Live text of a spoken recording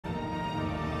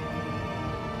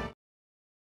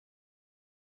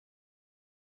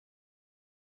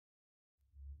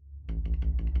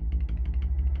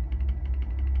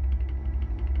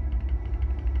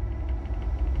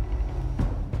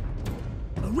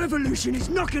revolution is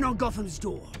knocking on Gotham's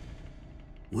door.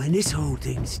 When this whole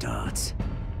thing starts,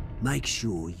 make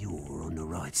sure you're on the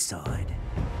right side.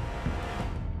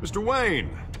 Mr. Wayne,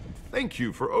 thank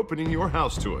you for opening your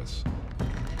house to us.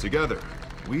 Together,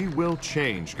 we will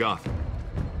change Gotham.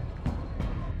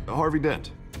 Harvey Dent,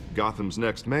 Gotham's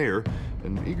next mayor,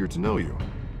 and eager to know you.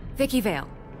 Vicky Vale,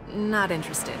 not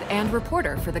interested, and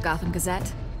reporter for the Gotham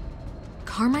Gazette.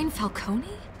 Carmine Falcone?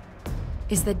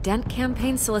 Is the Dent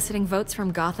campaign soliciting votes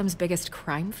from Gotham's biggest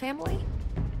crime family?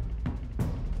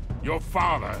 Your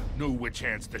father knew which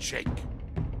hands to shake.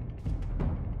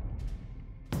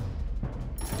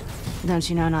 Don't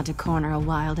you know not to corner a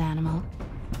wild animal?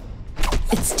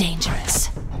 It's dangerous.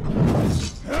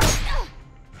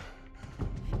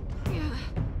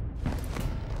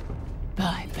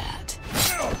 I bet.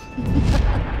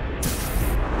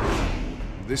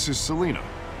 This is Selina.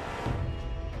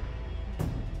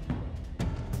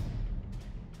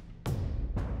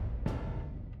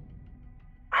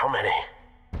 How many?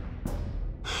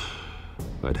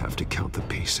 I'd have to count the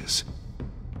pieces.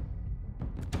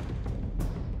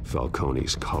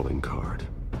 Falcone's calling card.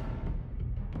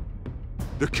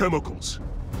 The chemicals.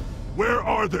 Where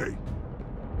are they?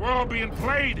 We're all being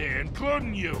played here,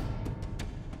 including you.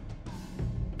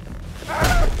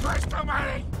 Christ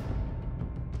almighty!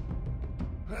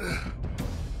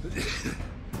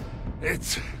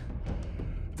 It's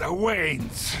the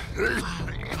Waynes.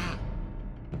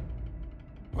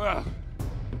 Well,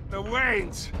 the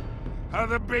Waynes are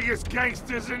the biggest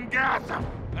gangsters in Gotham.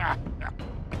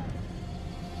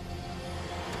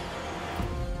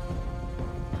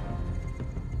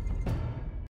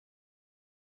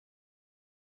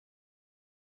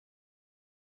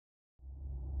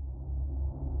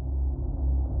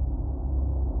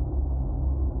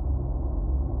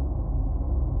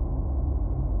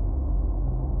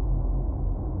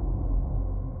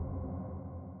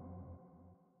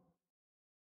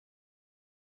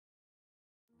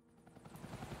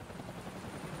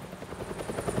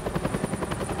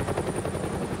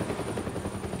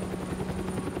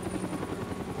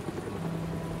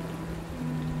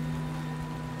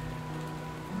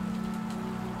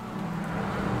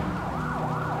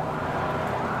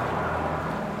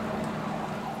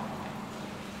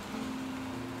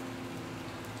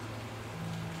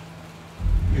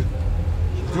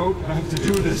 Don't have to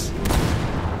do this.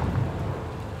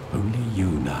 Only you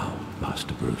now,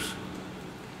 Master Bruce.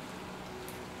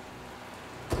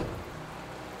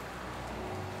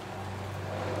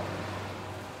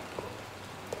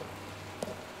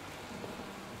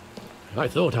 I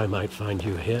thought I might find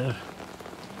you here.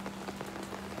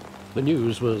 The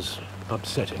news was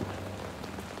upsetting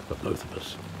for both of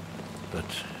us. But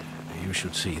you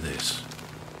should see this.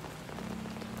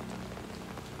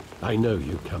 I know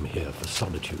you come here for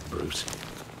solitude, Bruce.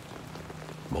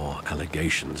 More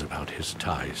allegations about his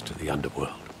ties to the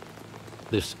underworld.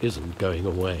 This isn't going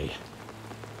away.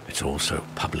 It's also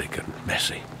public and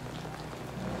messy.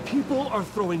 People are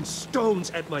throwing stones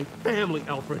at my family,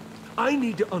 Alfred. I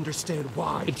need to understand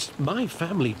why. It's my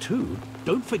family, too.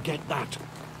 Don't forget that.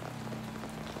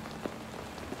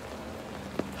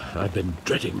 I've been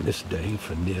dreading this day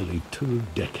for nearly 2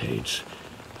 decades.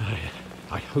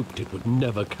 I hoped it would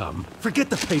never come. Forget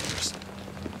the papers.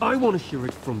 I want to hear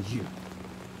it from you.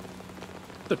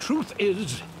 The truth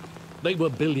is, they were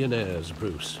billionaires,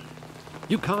 Bruce.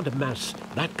 You can't amass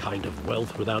that kind of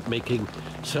wealth without making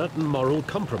certain moral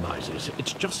compromises.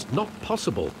 It's just not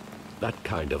possible. That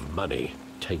kind of money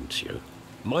taints you.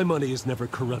 My money has never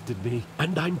corrupted me.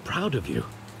 And I'm proud of you.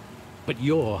 But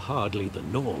you're hardly the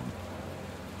norm.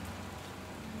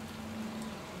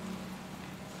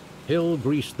 Hill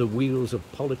greased the wheels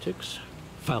of politics.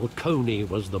 Falcone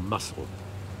was the muscle.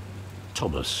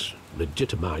 Thomas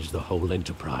legitimized the whole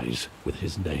enterprise with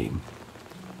his name.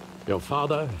 Your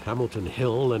father, Hamilton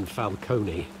Hill, and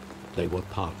Falcone, they were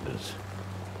partners.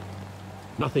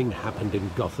 Nothing happened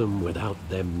in Gotham without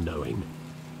them knowing.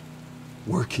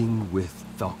 Working with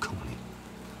Falcone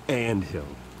and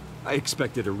Hill. I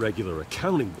expected a regular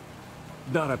accounting,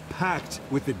 not a pact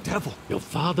with the devil. Your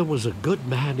father was a good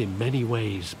man in many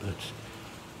ways, but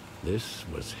this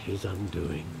was his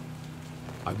undoing.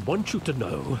 I want you to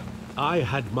know, I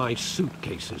had my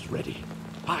suitcases ready.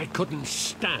 I couldn't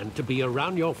stand to be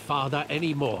around your father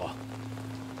anymore.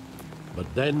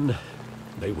 But then,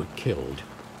 they were killed,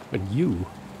 and you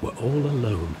were all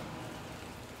alone.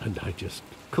 And I just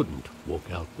couldn't walk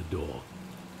out the door.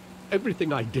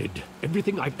 Everything I did,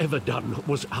 everything I've ever done,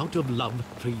 was out of love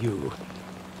for you.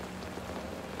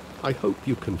 I hope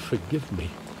you can forgive me.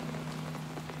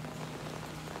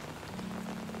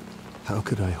 How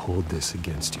could I hold this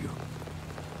against you?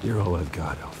 You're all I've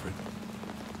got, Alfred.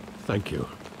 Thank you.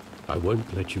 I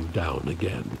won't let you down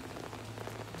again.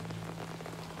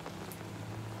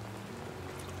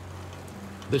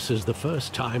 This is the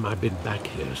first time I've been back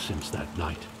here since that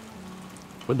night.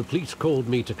 When the police called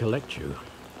me to collect you,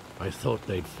 I thought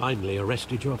they'd finally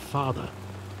arrested your father.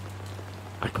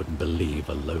 I couldn't believe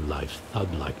a low-life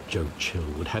thug like Joe Chill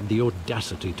would have the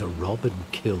audacity to rob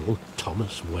and kill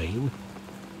Thomas Wayne.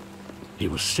 He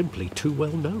was simply too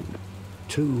well known.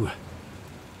 Too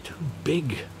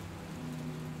big.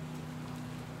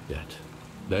 Yet,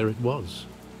 there it was.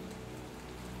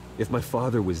 If my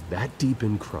father was that deep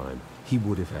in crime, he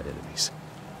would have had enemies.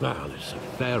 Well, it's a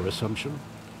fair assumption.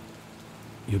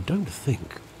 You don't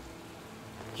think?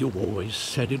 You always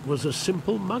said it was a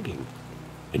simple mugging.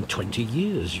 In 20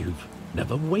 years, you've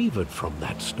never wavered from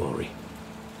that story.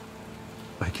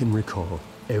 I can recall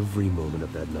every moment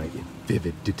of that night in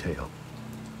vivid detail.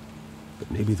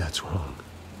 But maybe that's wrong.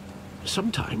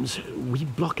 Sometimes we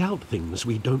block out things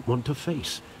we don't want to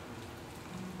face.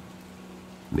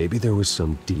 Maybe there was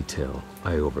some detail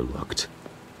I overlooked.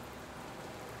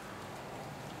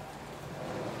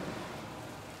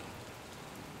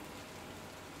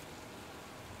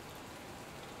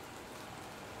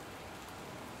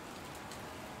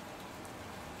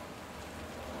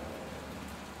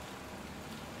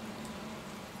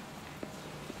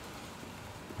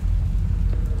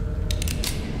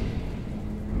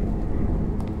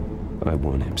 I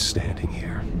want him standing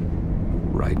here,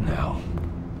 right now.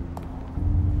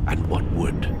 And what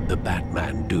would the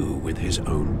Batman do with his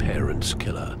own parents'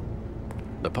 killer?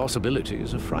 The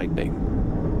possibilities are frightening.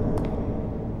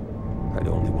 I'd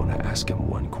only want to ask him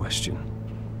one question.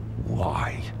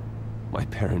 Why? My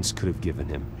parents could have given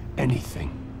him anything.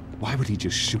 Why would he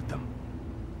just shoot them?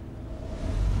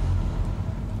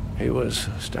 He was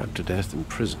stabbed to death in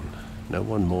prison. No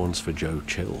one mourns for Joe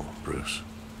Chill, Bruce.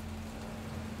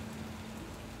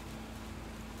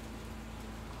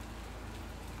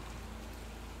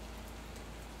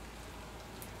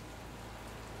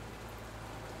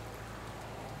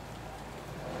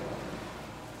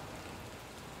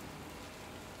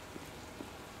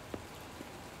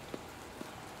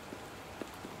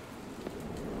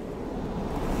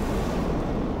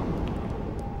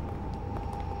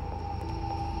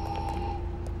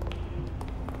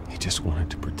 Just wanted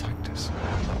to protect us.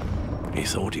 He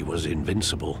thought he was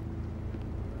invincible.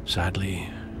 Sadly,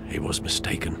 he was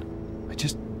mistaken.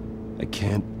 I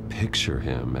can't picture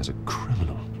him as a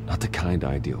criminal. Not the kind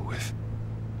I deal with.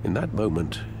 In that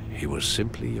moment, he was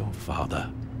simply your father.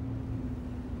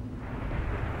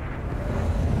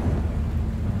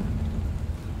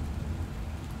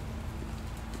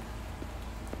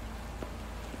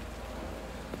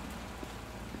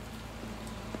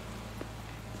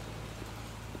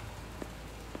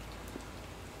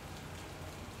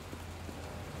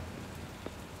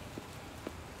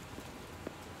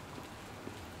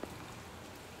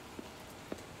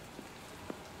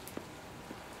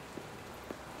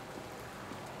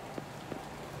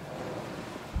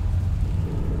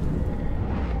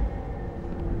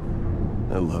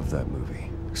 I love that movie.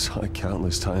 Saw it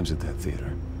countless times at that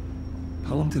theater.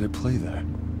 How long did it play there?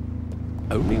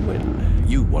 Only when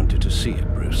you wanted to see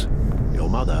it, Bruce. Your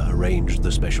mother arranged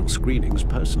the special screenings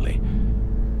personally.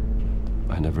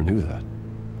 I never knew that.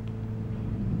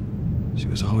 She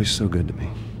was always so good to me.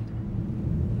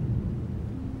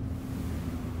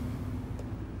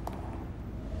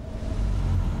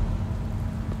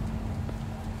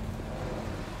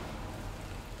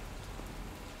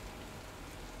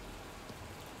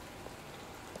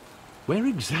 Where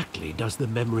exactly does the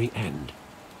memory end?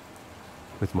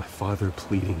 With my father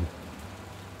pleading,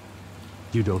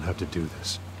 "You don't have to do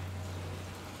this."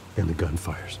 And the gun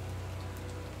fires.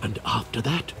 And after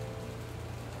that?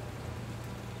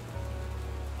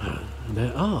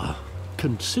 There are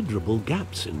considerable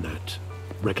gaps in that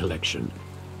recollection.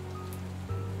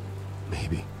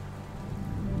 Maybe.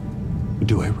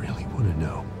 Do I really want to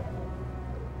know?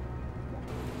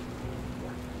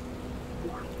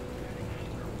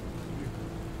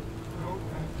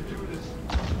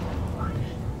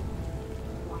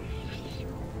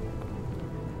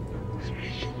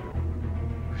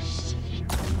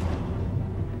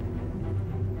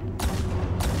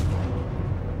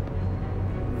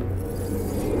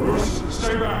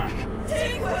 Stay back!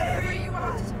 Take whatever you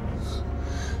want!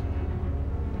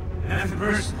 Nothing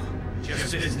personal,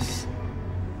 just business.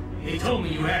 He told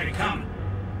me you had it coming.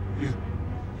 You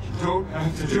don't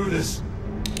have to do this.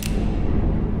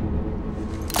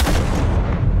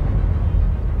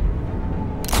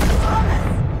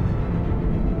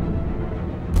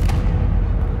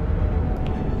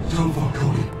 Tell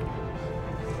Falcone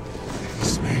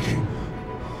he's making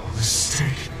a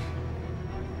mistake.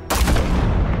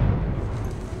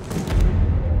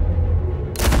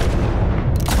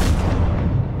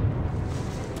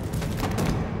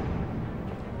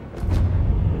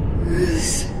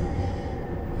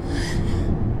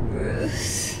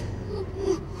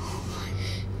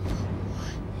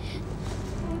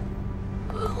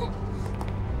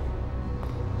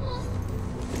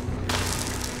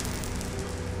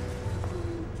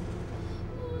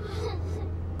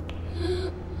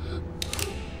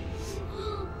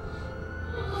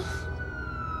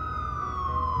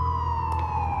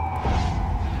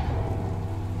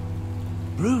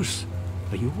 Bruce,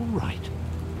 are you all right?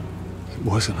 It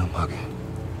wasn't a mugging.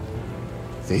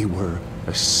 They were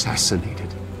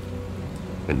assassinated.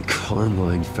 And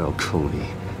Carmine Falcone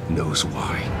knows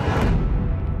why.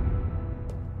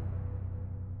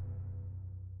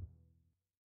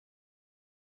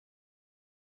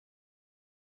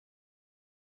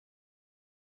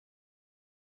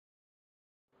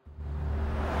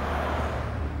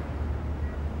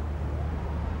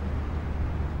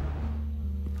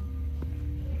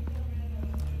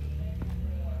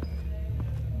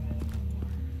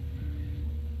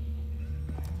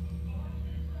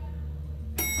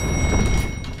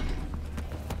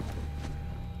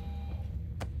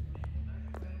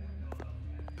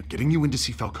 Getting you in to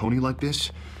see Falcone like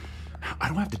this? I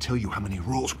don't have to tell you how many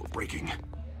rules we're breaking.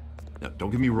 Now,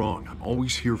 don't get me wrong, I'm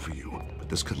always here for you, but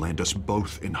this could land us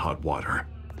both in hot water.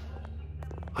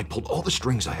 I pulled all the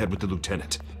strings I had with the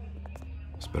lieutenant.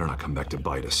 This better not come back to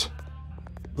bite us.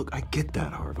 Look, I get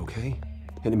that, Harv, okay?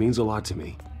 And it means a lot to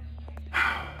me.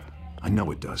 I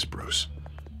know it does, Bruce.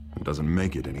 It doesn't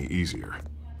make it any easier.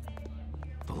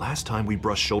 The last time we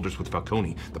brushed shoulders with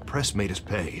Falcone, the press made us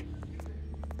pay.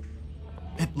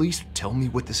 At least tell me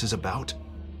what this is about.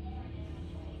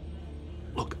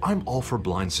 Look, I'm all for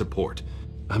blind support.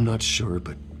 I'm not sure,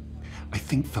 but I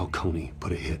think Falcone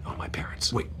put a hit on my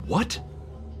parents. Wait, what?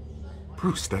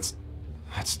 Bruce, that's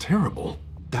terrible.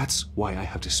 That's why I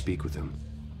have to speak with him.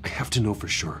 I have to know for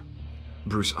sure.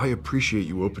 Bruce, I appreciate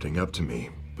you opening up to me,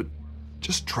 but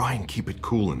just try and keep it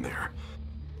cool in there.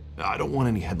 I don't want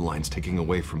any headlines taking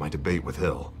away from my debate with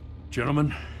Hill.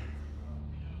 Gentlemen,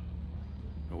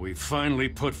 we finally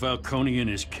put Falcone in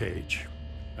his cage.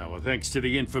 Now, thanks to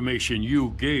the information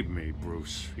you gave me,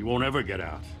 Bruce, he won't ever get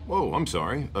out. Whoa, I'm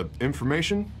sorry.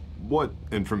 Information? What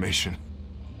information?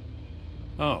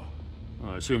 Oh,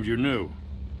 I assumed you knew.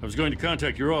 I was going to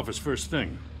contact your office first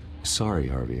thing. Sorry,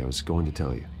 Harvey, I was going to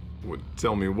tell you.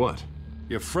 Tell me what?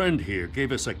 Your friend here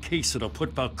gave us a case that'll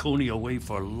put Falcone away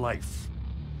for life.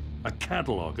 A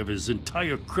catalog of his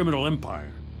entire criminal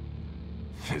empire.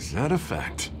 Is that a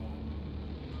fact?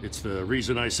 It's the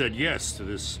reason I said yes to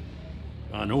this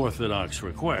unorthodox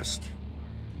request.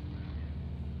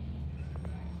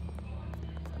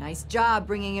 Nice job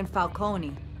bringing in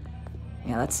Falcone.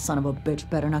 Yeah, that son of a bitch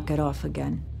better not get off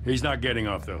again. He's not getting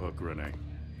off the hook, Renee.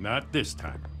 Not this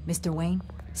time. Mr. Wayne,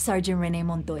 Sergeant Renee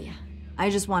Montoya.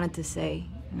 I just wanted to say,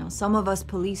 some of us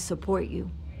police support you,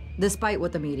 despite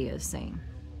what the media is saying.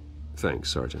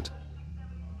 Thanks, Sergeant.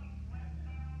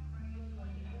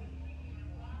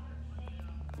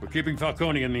 We're keeping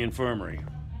Falcone in the infirmary.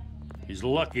 He's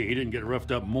lucky he didn't get roughed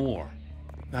up more.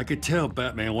 I could tell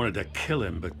Batman wanted to kill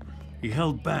him, but he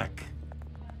held back.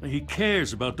 He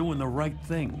cares about doing the right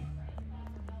thing.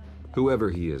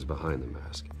 Whoever he is behind the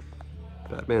mask,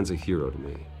 Batman's a hero to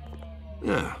me.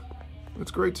 Yeah, it's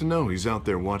great to know he's out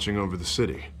there watching over the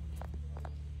city.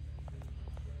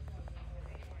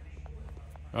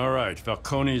 All right,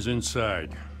 Falcone's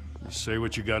inside. You say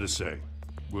what you gotta say.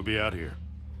 We'll be out here.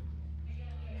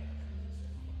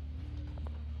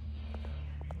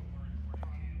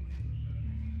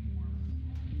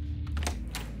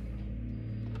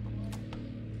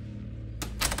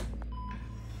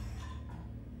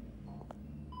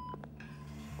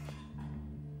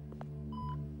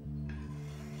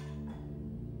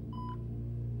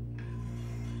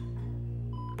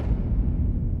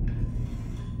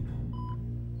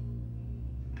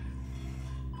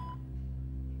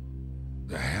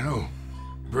 The hell?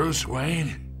 Bruce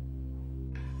Wayne?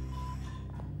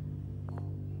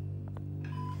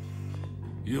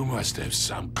 You must have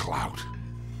some clout.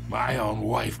 My own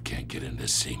wife can't get in to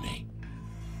see me.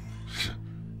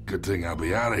 Good thing I'll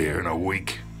be out of here in a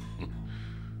week.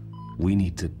 We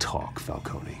need to talk,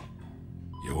 Falcone.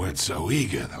 You weren't so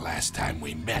eager the last time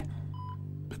we met.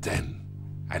 But then,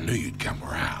 I knew you'd come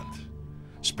around.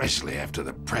 Especially after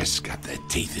the press got their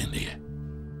teeth into you.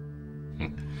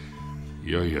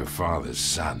 You're your father's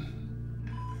son.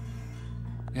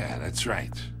 Yeah, that's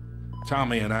right.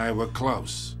 Tommy and I were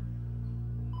close.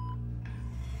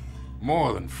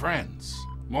 More than friends.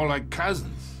 More like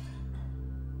cousins.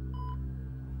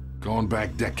 Going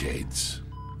back decades.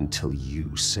 Until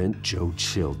you sent Joe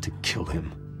Chill to kill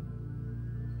him.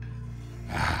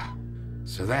 Ah,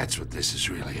 so that's what this is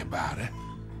really about, eh?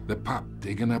 The pup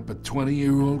digging up a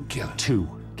 20-year-old killer. 2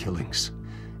 killings,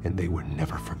 and they were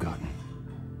never forgotten.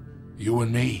 You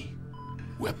and me,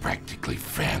 we're practically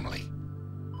family.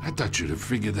 I thought you'd have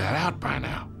figured that out by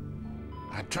now.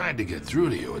 I tried to get through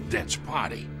to you at Dent's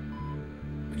party.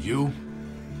 But you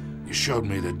showed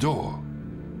me the door.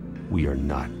 We are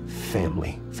not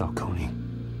family, Falcone.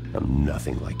 I'm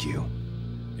nothing like you.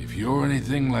 If you're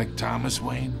anything like Thomas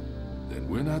Wayne, then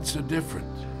we're not so different.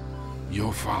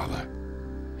 Your father,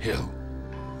 Hill,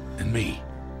 and me,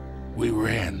 we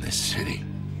ran this city.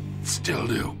 Still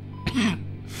do.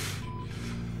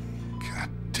 God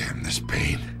damn this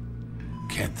pain.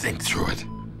 Can't think through it.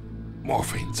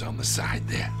 Morphine's on the side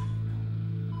there.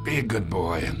 Be a good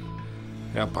boy and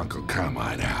help Uncle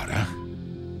Carmine out, huh?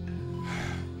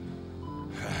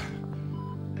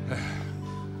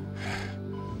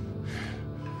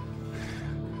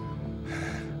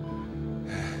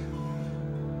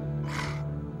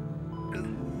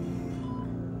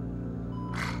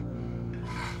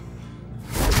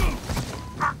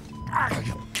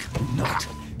 Not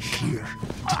here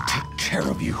to take care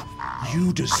of you.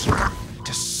 You deserve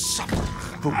to suffer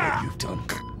for what you've done.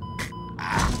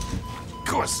 Of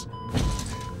course,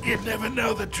 you'd never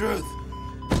know the truth.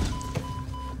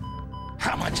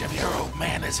 How much of your old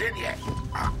man is in you?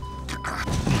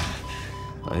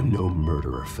 I am no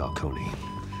murderer, Falcone.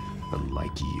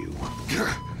 Unlike you.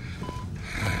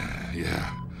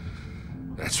 Yeah.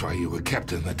 That's why you were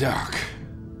kept in the dark.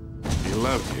 He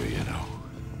loved you, you know.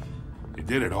 He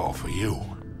did it all for you.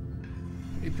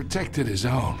 He protected his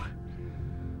own.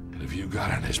 But if you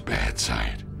got on his bad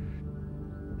side,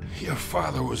 your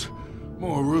father was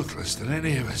more ruthless than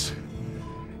any of us.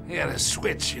 He had a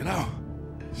switch, you know.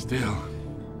 Still,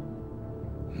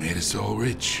 made us all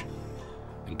rich,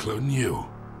 including you.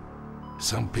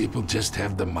 Some people just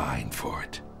have the mind for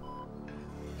it.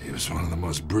 He was one of the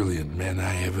most brilliant men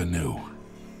I ever knew.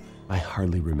 I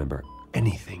hardly remember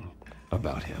anything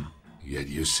about him. Yet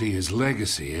you see his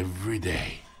legacy every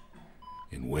day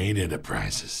in Wayne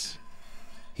Enterprises.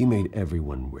 He made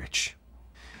everyone rich,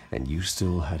 and you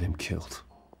still had him killed.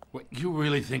 What, you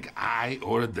really think I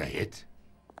ordered the hit?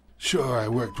 Sure, I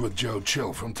worked with Joe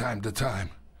Chill from time to time.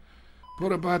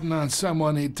 Put a button on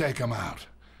someone, he'd take him out.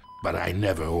 But I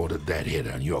never ordered that hit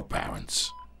on your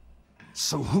parents.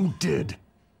 So who did?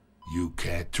 You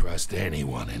can't trust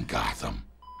anyone in Gotham.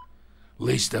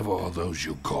 Least of all those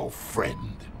you call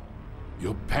friend.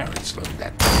 Your parents learned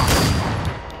that.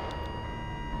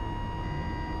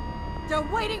 They're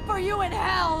waiting for you in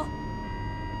hell!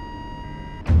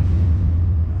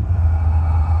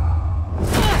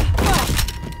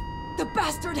 The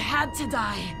bastard had to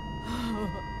die.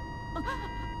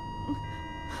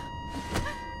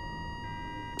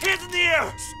 Hands in the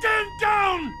air! Stand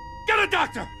down! Get a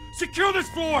doctor! Secure this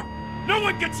floor! No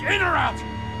one gets in or out!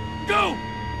 Go!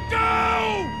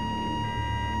 Go!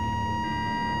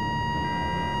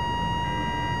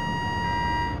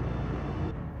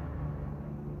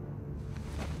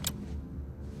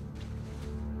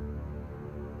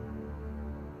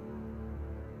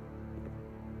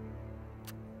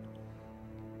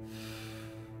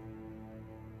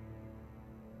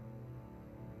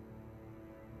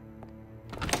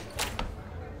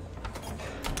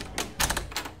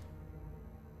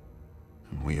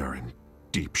 We are in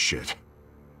deep shit.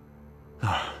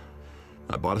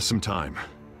 I bought us some time,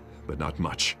 but not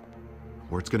much.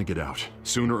 Word's gonna get out,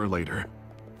 sooner or later.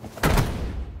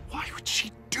 Why would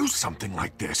she do something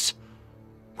like this?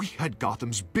 We had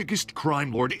Gotham's biggest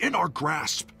crime lord in our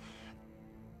grasp.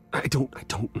 I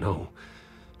don't know.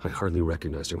 I hardly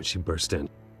recognized her when she burst in.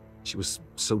 She was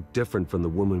so different from the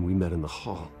woman we met in the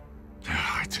hall.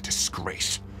 It's a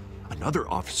disgrace. Another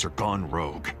officer gone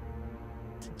rogue.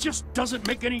 It just doesn't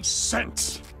make any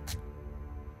sense.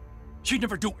 She'd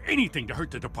never do anything to hurt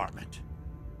the department.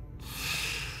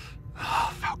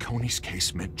 Falcone's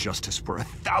case meant justice for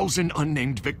 1,000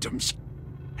 unnamed victims.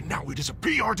 And now it is a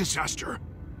PR disaster.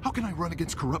 How can I run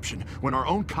against corruption when our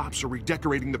own cops are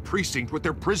redecorating the precinct with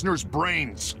their prisoners'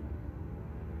 brains?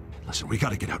 Listen, we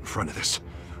gotta get out in front of this.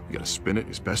 We gotta spin it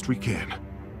as best we can.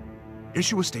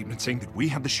 Issue a statement saying that we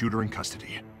have the shooter in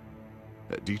custody.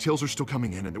 Details are still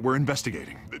coming in and that we're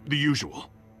investigating. The usual.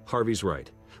 Harvey's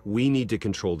right. We need to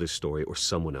control this story or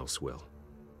someone else will.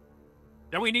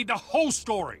 Then we need the whole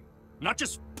story, not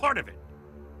just part of it.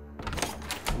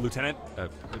 Lieutenant,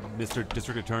 Mr.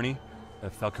 District Attorney,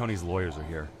 Falcone's lawyers are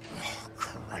here. Oh,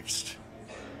 Christ.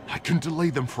 I can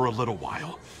delay them for a little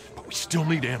while, but we still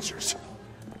need answers.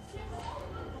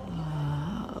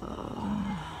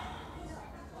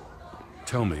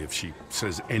 Tell me if she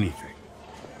says anything.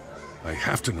 I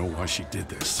have to know why she did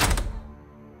this.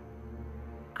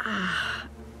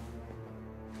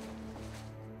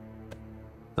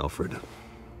 Alfred,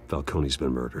 Falcone's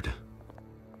been murdered.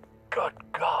 Good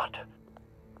God.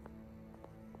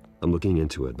 I'm looking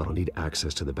into it, but I'll need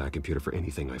access to the back computer for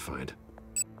anything I find.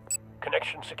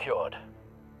 Connection secured.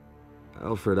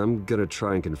 Alfred, I'm gonna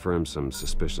try and confirm some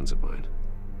suspicions of mine.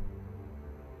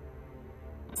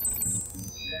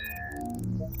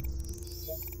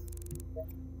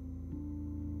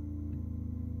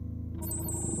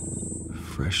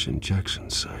 fresh injection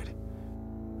site.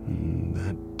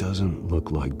 That doesn't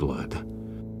look like blood.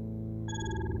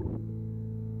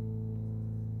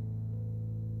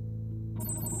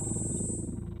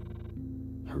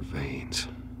 Her veins,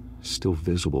 still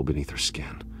visible beneath her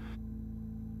skin.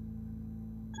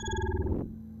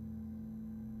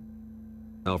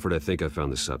 Alfred, I think I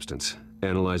found the substance.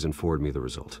 Analyze and forward me the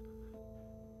result.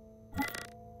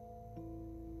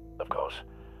 Of course.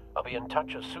 I'll be in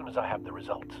touch as soon as I have the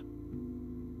results.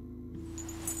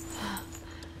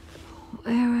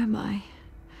 Where am I?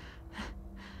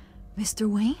 Mr.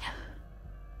 Wayne?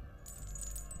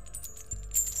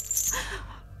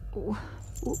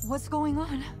 What's going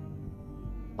on?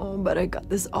 Oh, but I got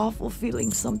this awful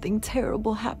feeling something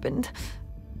terrible happened.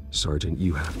 Sergeant,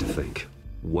 you have to think.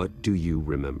 What do you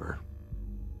remember?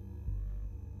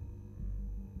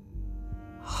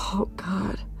 Oh,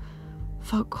 God.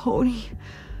 Falcone.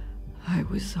 I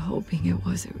was hoping it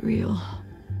wasn't real.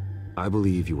 I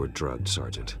believe you were drugged,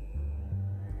 Sergeant.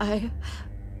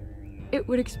 It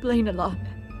would explain a lot.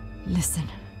 Listen,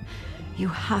 you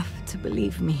have to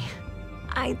believe me.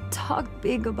 I talk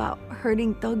big about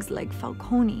hurting thugs like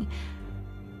Falcone,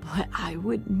 but I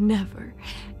would never,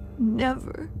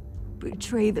 never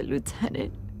betray the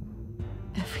lieutenant.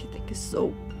 Everything is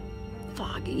so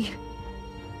foggy.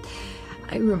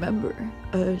 I remember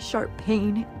a sharp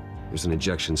pain. There's an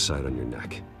injection site on your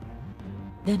neck.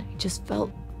 Then I just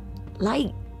felt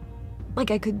light,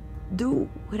 like I could do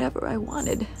whatever I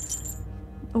wanted.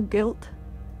 No guilt,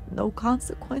 no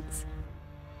consequence.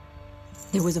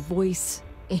 There was a voice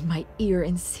in my ear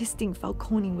insisting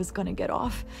Falcone was gonna get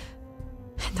off.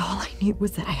 And all I knew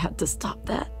was that I had to stop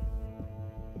that.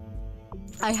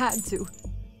 I had to,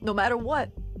 no matter what.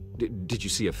 Did you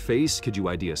see a face? Could you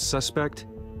ID a suspect?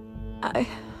 I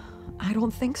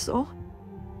don't think so.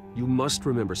 You must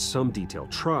remember some detail.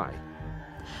 Try.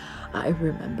 I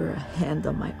remember a hand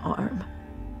on my arm,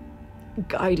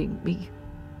 guiding me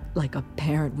like a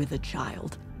parent with a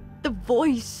child. The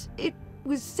voice, it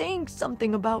was saying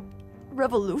something about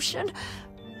revolution.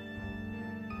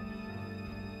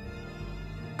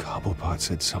 Cobblepot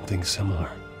said something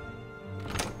similar.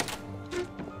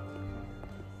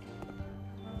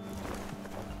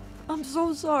 I'm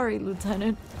so sorry,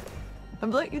 Lieutenant.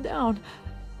 I've let you down.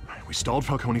 We stalled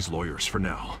Falcone's lawyers for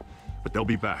now, but they'll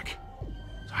be back.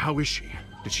 So how is she?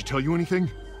 Did she tell you anything?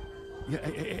 Yeah,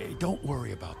 hey, don't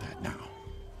worry about that now.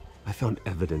 I found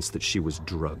evidence that she was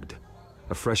drugged.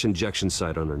 A fresh injection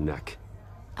site on her neck.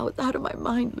 I was out of my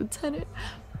mind, Lieutenant.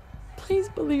 Please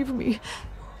believe me.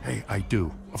 Hey, I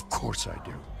do. Of course I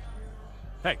do.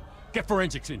 Hey, get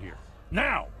forensics in here.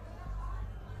 Now!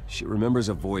 She remembers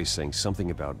a voice saying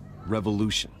something about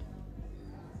revolution.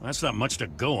 That's not much to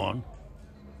go on.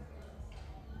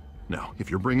 Now, if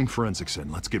you're bringing forensics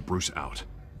in, let's get Bruce out.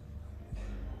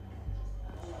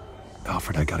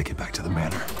 Alfred, I gotta get back to the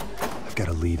manor. I've got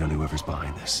a lead on whoever's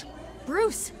behind this.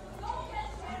 Bruce!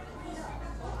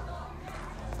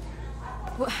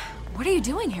 What are you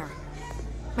doing here?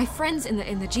 My friends in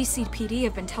the GCPD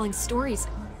have been telling stories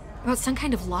about some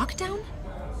kind of lockdown?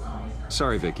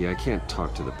 Sorry, Vicky, I can't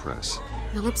talk to the press.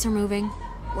 Your lips are moving.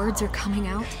 Words are coming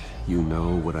out. You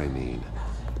know what I mean.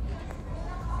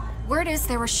 Word is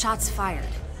there were shots fired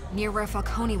near where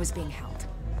Falcone was being held.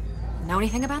 Know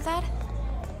anything about that?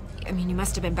 I mean, you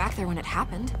must have been back there when it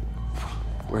happened.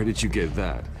 Where did you get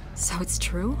that? So it's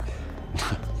true?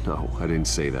 No, I didn't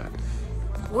say that.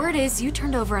 Word is you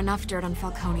turned over enough dirt on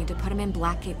Falcone to put him in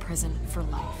Blackgate Prison for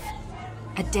life.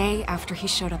 A day after he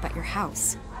showed up at your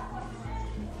house.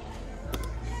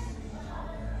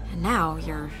 And now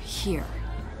you're here.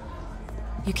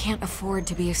 You can't afford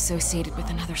to be associated with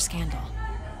another scandal.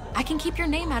 I can keep your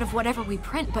name out of whatever we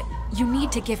print, but you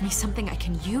need to give me something I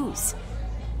can use.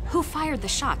 Who fired the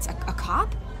shots? A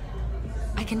cop?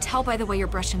 I can tell by the way you're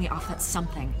brushing me off that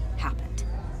something happened.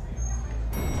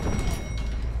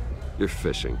 You're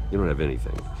fishing. You don't have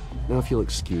anything. Now if you'll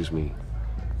excuse me.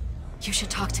 You should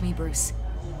talk to me, Bruce.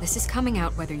 This is coming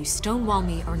out whether you stonewall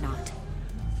me or not.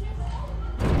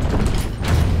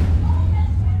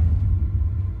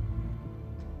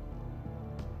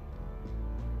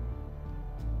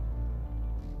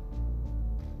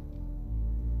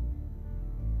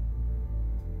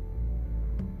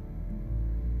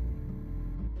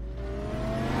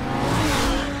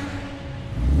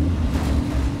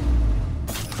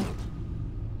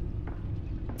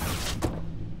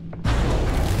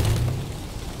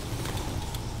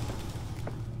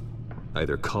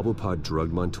 Either Cobblepot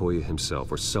drugged Montoya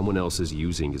himself or someone else is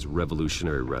using his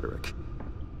revolutionary rhetoric.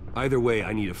 Either way,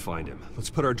 I need to find him.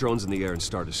 Let's put our drones in the air and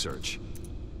start a search.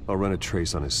 I'll run a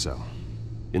trace on his cell.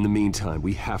 In the meantime,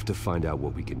 we have to find out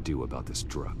what we can do about this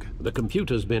drug. The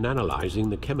computer's been analyzing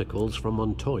the chemicals from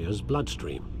Montoya's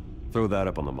bloodstream. Throw that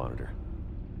up on the monitor.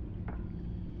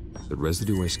 The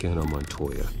residue I scanned on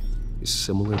Montoya is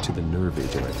similar to the nerve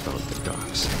agent I found at the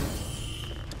docks.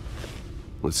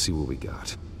 Let's see what we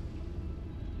got.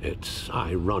 It's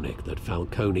ironic that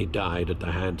Falcone died at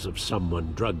the hands of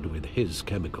someone drugged with his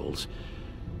chemicals.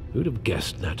 Who'd have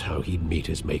guessed that's how he'd meet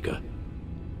his maker?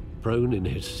 Prone in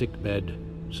his sickbed,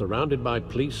 surrounded by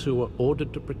police who were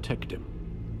ordered to protect him.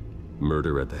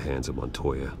 Murder at the hands of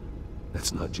Montoya.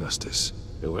 That's not justice.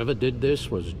 Whoever did this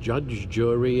was judge,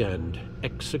 jury, and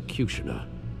executioner.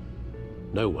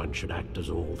 No one should act as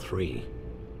all three.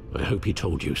 I hope he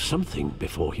told you something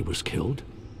before he was killed.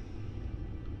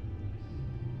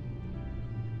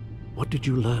 What did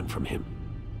you learn from him?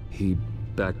 He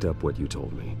backed up what you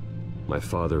told me. My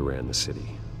father ran the city,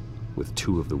 with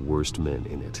two of the worst men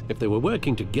in it. If they were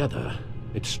working together,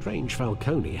 it's strange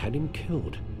Falcone had him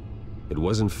killed. It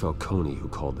wasn't Falcone who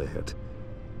called the hit.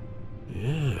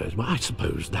 Yes, well, I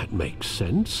suppose that makes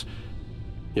sense.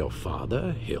 Your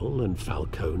father, Hill, and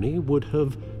Falcone would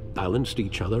have balanced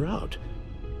each other out.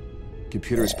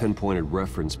 Computers pinpointed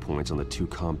reference points on the two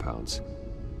compounds.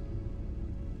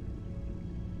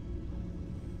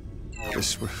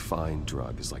 This refined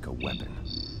drug is like a weapon.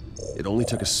 It only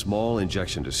took a small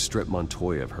injection to strip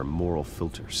Montoya of her moral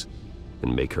filters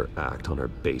and make her act on her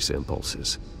base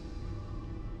impulses.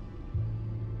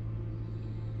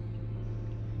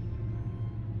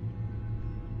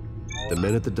 The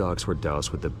men at the docks were doused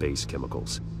with the base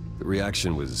chemicals. The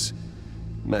reaction was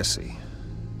messy.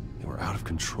 They were out of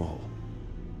control.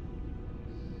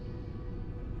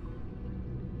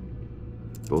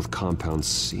 Both compounds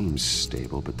seem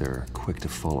stable, but they're quick to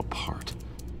fall apart.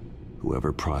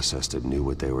 Whoever processed it knew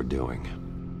what they were doing.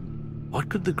 What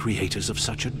could the creators of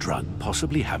such a drug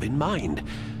possibly have in mind?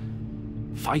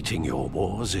 Fighting your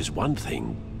wars is one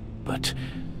thing, but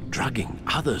drugging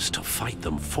others to fight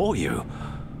them for you?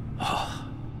 Oh.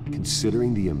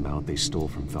 Considering the amount they stole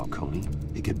from Falcone,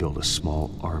 they could build a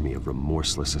small army of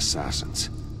remorseless assassins.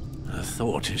 The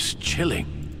thought is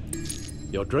chilling.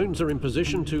 Your drones are in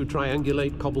position to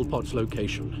triangulate Cobblepot's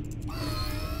location.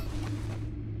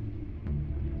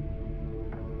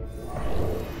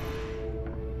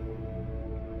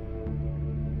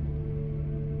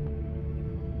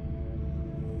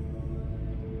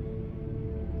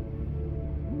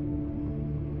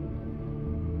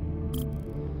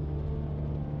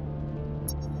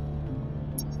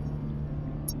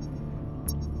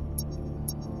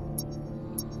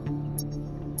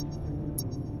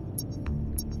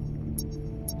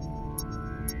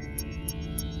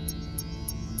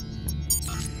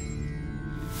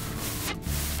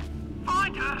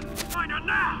 Find her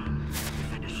now!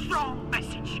 Send a strong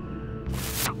message.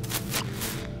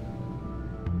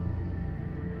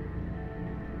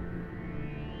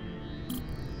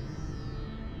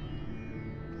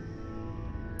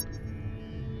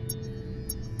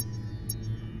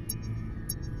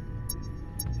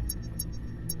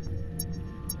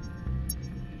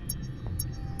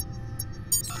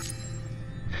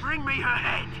 Bring me her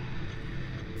head!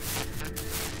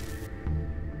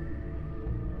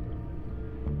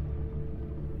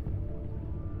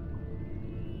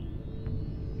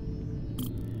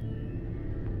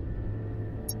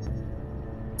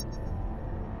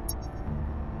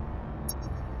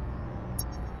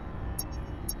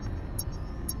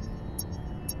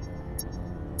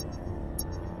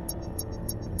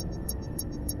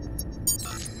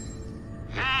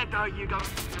 There you go.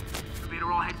 You'll be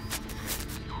alright.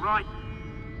 You're right.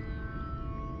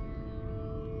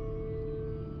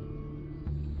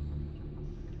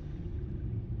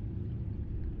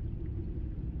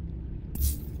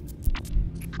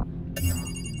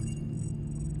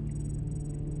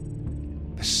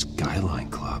 The Skyline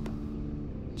Club.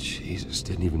 Jesus,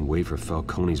 didn't even wait for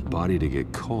Falcone's body to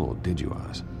get cold, did you,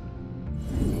 Oz?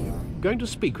 Going to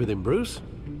speak with him, Bruce?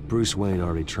 Bruce Wayne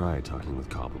already tried talking with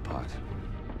Cobblepot.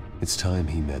 It's time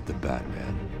he met the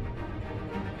Batman.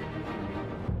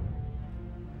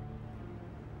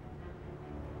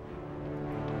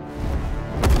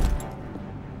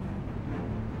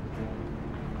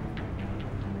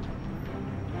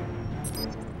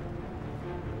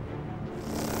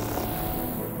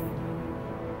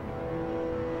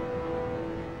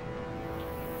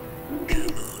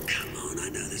 Come on, I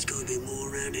know there's gotta be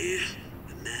more around here.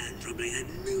 The man probably had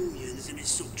millions in his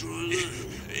sock drawer alone.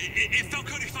 If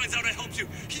Falcone finds out I helped you,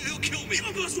 he'll kill me.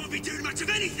 Your boss won't be doing much of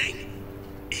anything.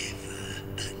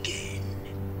 Ever again.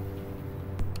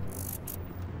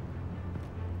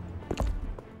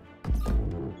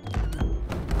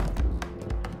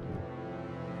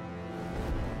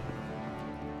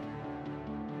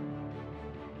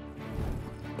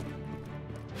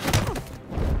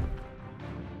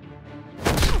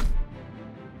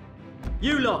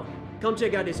 You lot, come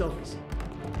check out this office.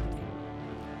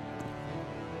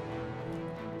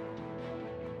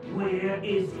 Where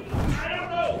is he? I don't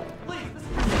know!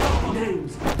 Please,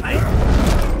 Names. Hey,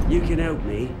 you can help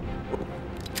me.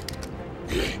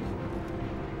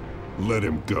 Let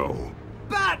him go.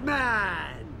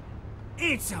 Batman!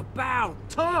 It's about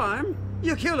time.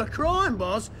 You kill a crime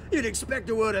boss, you'd expect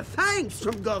a word of thanks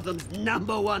from Gotham's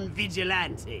 #1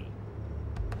 vigilante.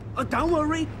 Don't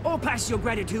worry, I'll pass your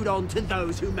gratitude on to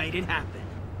those who made it happen.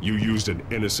 You used an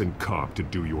innocent cop to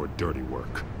do your dirty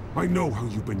work. I know how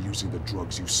you've been using the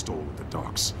drugs you stole at the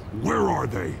docks. Where are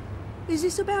they? Is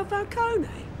this about Falcone?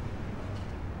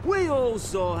 We all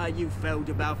saw how you felt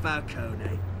about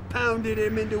Falcone. Pounded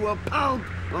him into a pulp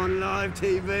on live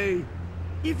TV.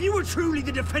 If you were truly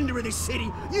the defender of this city,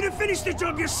 you'd have finished the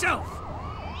job yourself.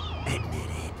 Admit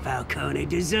it, Falcone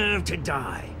deserved to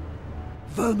die.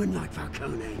 Vermin like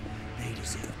Falcone, they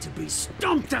deserve to be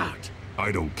stomped out.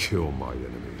 I don't kill my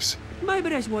enemies. Maybe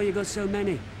that's why you got so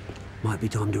many. Might be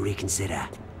time to reconsider.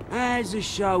 As a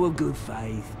show of good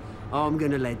faith, I'm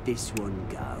gonna let this one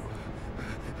go.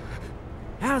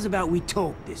 How's about we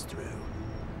talk this through?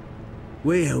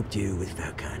 We helped you with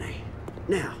Falcone.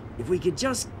 Now, if we could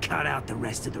just cut out the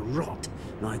rest of the rot,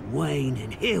 like Wayne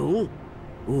and Hill,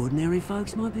 ordinary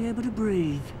folks might be able to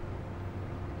breathe.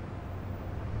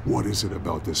 What is it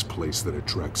about this place that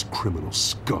attracts criminal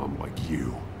scum like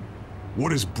you? What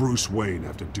does Bruce Wayne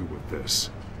have to do with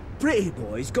this? Pretty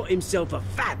Boy's got himself a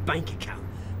fat bank account,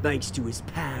 thanks to his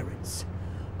parents.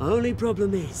 Only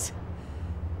problem is,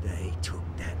 they took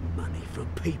that money from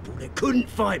people that couldn't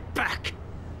fight back.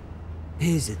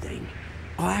 Here's the thing.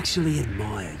 I actually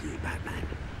admire you, Batman.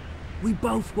 We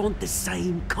both want the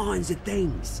same kinds of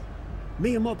things.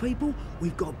 Me and my people,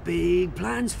 we've got big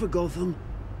plans for Gotham.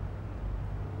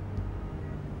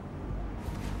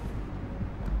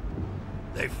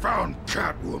 They found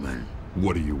Catwoman.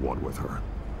 What do you want with her?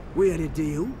 We had a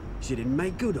deal. She didn't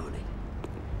make good on it.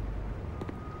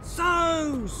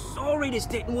 So sorry this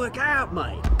didn't work out,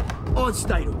 mate. I'd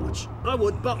stay to watch. I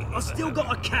would, but I still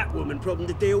got a Catwoman problem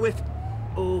to deal with.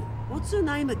 Oh, what's her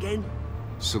name again?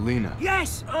 Selina.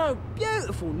 Yes! Oh,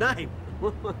 beautiful name.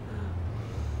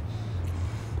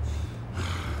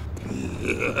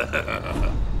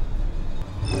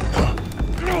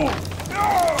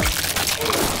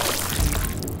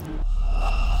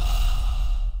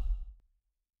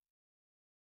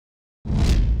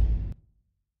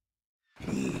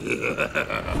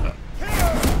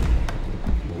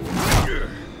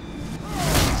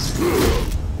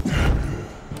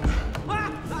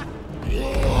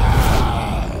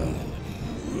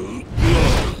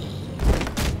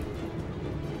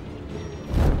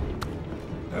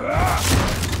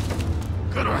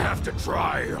 Gonna have to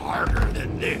try harder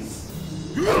than this.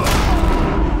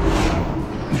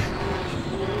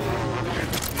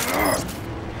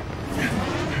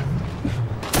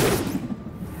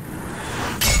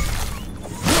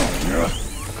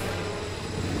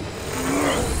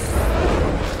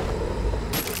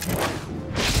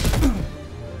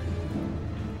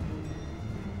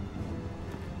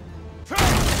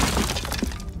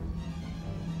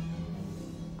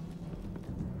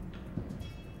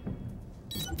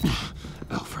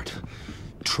 Alfred,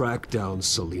 track down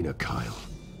Selina Kyle.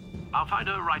 I'll find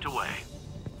her right away.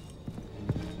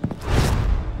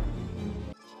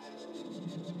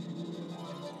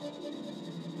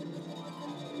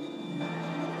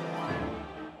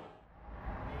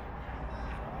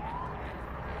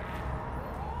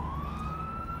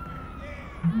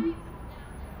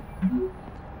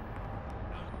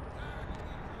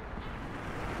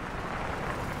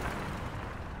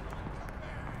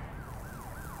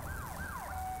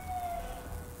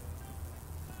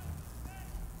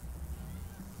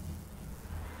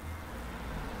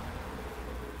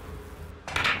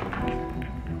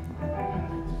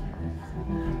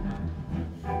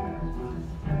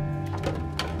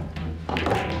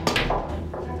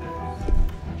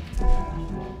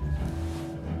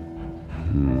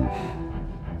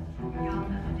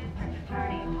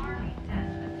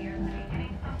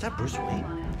 Is that Bruce Wayne?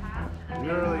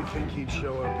 You really think he'd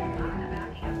show up here?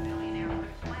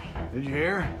 Did you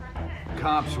hear?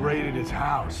 Cops raided his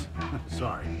house.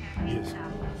 Sorry, his.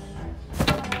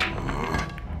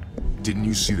 Didn't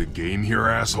you see the game here,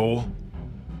 asshole?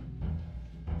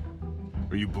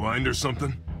 Are you blind or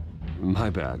something?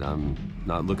 My bad. I'm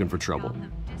not looking for trouble.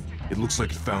 It looks like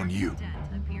it found you.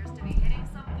 Appears to be hitting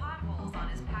some potholes on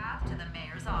his path to the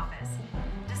mayor's office.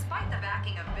 Despite the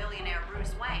backing of billionaire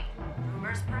Bruce Wayne,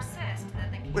 rumors persist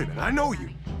that the Wait a minute, I know you.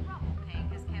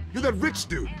 You're that rich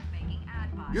dude.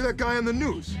 You're that guy on the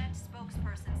news.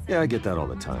 Yeah, I get that all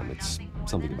the time. It's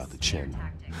Something about the chin.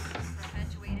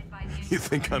 You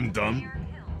think I'm dumb?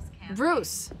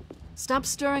 Bruce, stop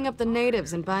stirring up the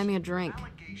natives and buy me a drink.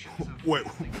 Wait,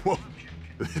 whoa.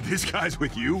 This guy's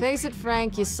with you? Face it,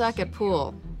 Frank, you suck at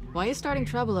pool. Why are you starting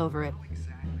trouble over it?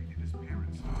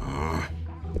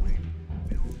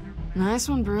 Nice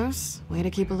one, Bruce. Way to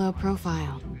keep a low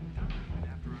profile.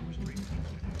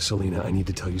 Selina, I need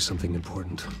to tell you something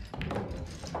important.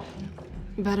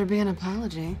 Better be an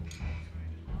apology.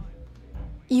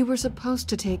 You were supposed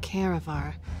to take care of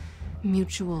our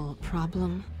mutual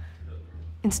problem.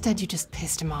 Instead, you just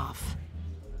pissed him off.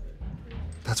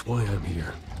 That's why I'm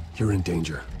here. You're in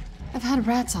danger. I've had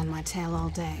rats on my tail all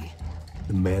day.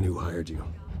 The man who hired you,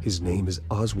 his name is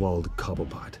Oswald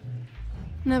Cobblepot.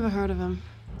 Never heard of him.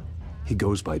 He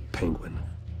goes by Penguin.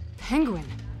 Penguin?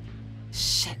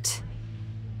 Shit.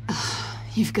 Ugh,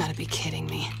 you've got to be kidding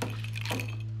me.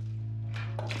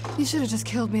 You should have just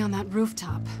killed me on that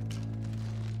rooftop.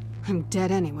 I'm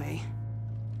dead anyway.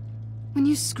 When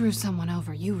you screw someone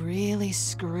over, you really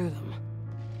screw them.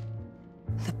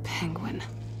 The Penguin.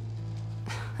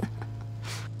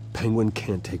 Penguin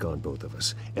can't take on both of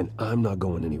us, and I'm not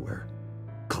going anywhere.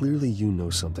 Clearly you know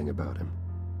something about him.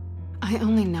 I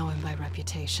only know him by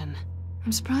reputation.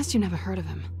 I'm surprised you never heard of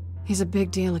him. He's a big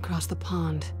deal across the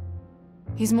pond.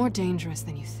 He's more dangerous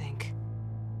than you think.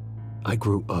 I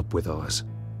grew up with Oz.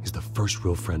 He's the first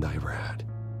real friend I ever had.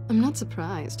 I'm not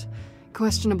surprised.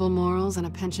 Questionable morals and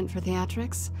a penchant for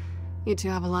theatrics. You two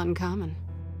have a lot in common.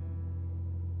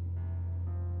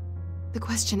 The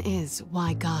question is,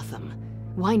 why Gotham?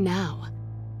 Why now?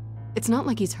 It's not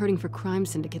like he's hurting for crime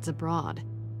syndicates abroad.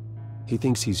 He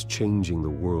thinks he's changing the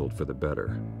world for the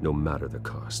better, no matter the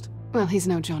cost. Well, he's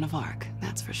no Joan of Arc,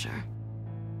 that's for sure.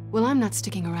 Well, I'm not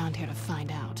sticking around here to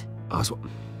find out. Oswald,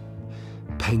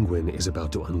 Penguin is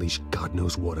about to unleash God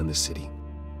knows what on the city.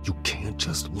 You can't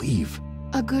just leave.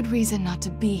 A good reason not to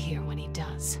be here when he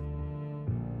does.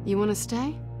 You want to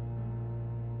stay?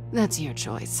 That's your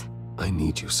choice. I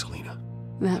need you, Selina.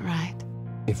 That right?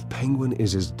 If Penguin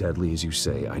is as deadly as you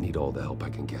say, I need all the help I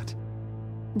can get.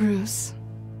 Bruce,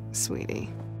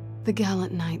 sweetie, the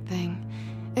gallant knight thing,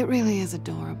 it really is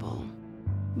adorable.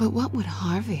 But what would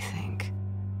Harvey think?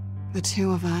 The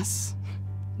two of us,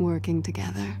 working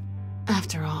together?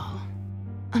 After all,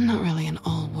 I'm not really an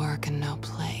all work and no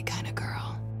play kind of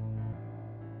girl.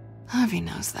 Harvey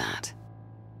knows that.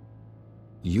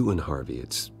 You and Harvey,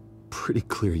 it's pretty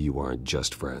clear you aren't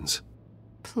just friends.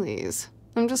 Please,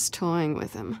 I'm just toying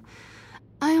with him.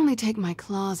 I only take my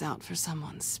claws out for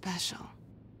someone special.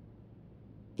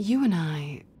 You and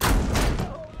I...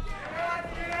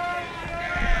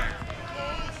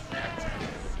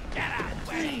 Get out of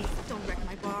the way! Don't wreck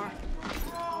my bar.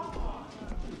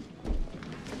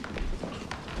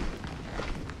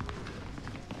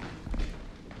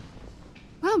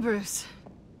 Well, Bruce,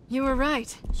 you were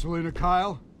right. Selina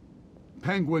Kyle,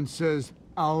 Penguin says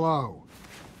hello.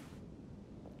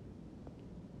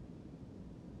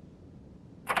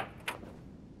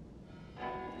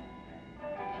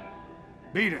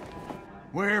 Beat it.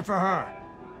 We're here for her.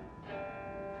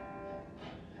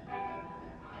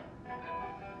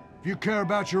 If you care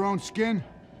about your own skin,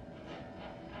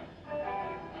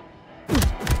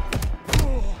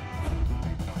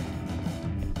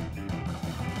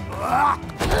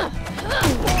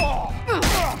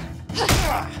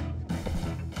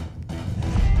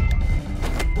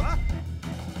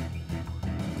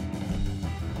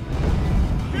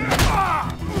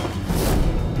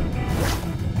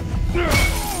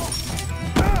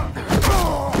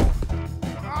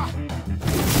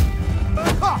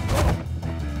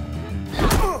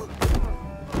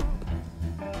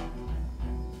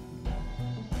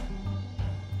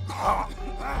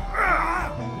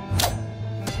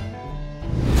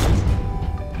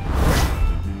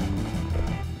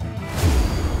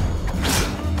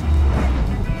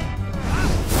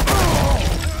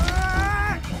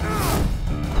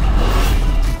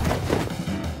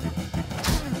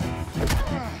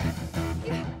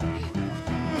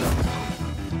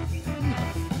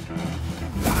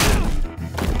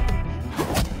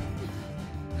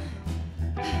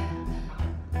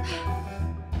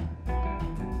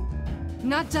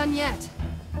 Not done yet.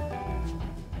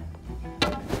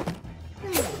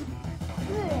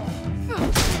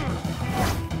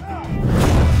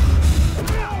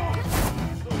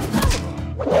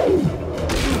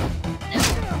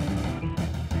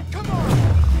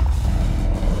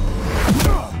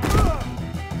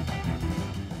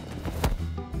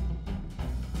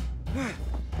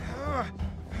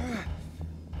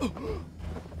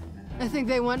 I think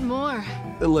they want more.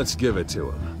 Then let's give it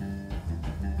to him.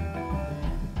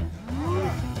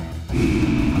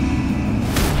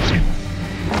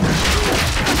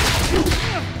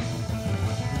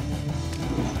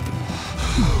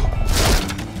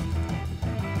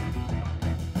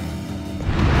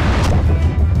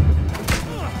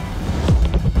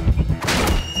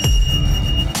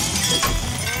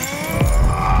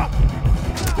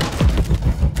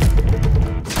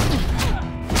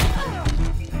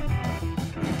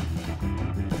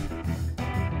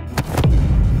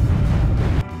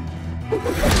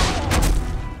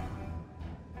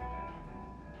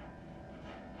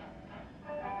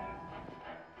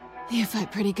 fight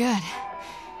pretty good.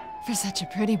 For such a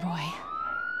pretty boy.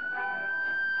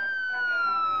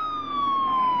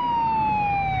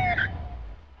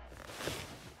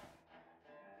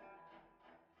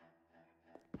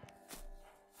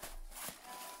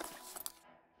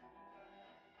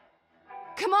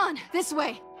 Come on, this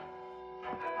way!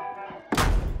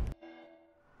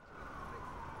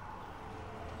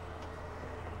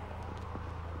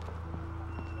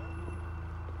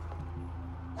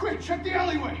 Quick, check the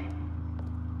alleyway!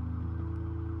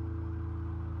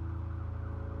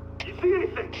 You see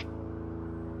anything?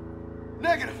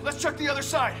 Negative. Let's check the other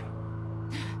side.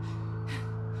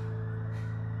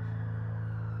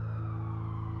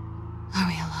 Are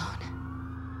we alone?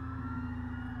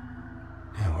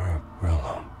 Yeah, we're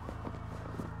alone.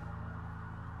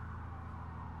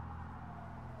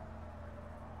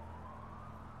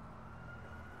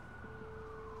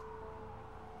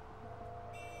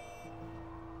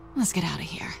 Let's get out of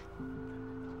here.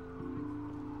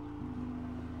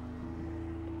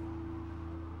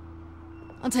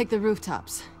 I'll take the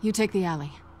rooftops. You take the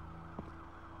alley.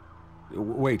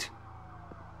 Wait.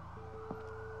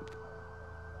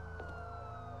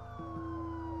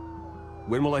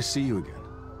 When will I see you again?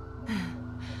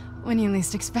 When you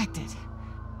least expect it.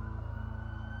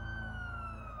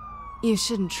 You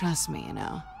shouldn't trust me, you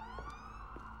know.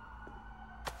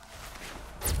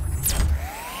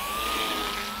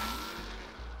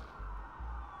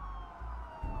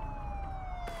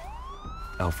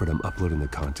 Alfred, I'm uploading the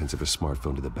contents of a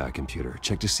smartphone to the back computer.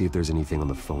 Check to see if there's anything on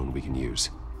the phone we can use.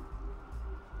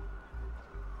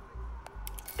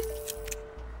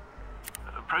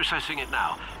 Processing it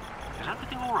now. Is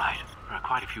everything all right? There are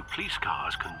quite a few police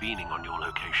cars convening on your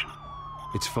location.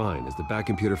 It's fine. Has the back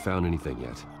computer found anything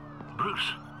yet?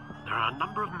 Bruce, there are a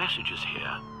number of messages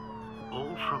here.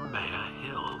 All from Mayor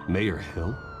Hill. Mayor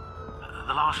Hill?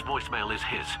 The last voicemail is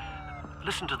his.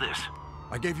 Listen to this.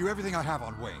 I gave you everything I have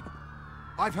on Wayne.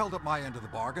 I've held up my end of the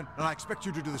bargain, and I expect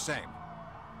you to do the same.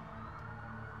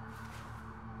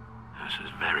 This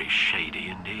is very shady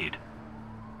indeed.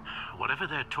 Whatever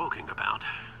they're talking about,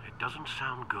 it doesn't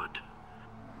sound good.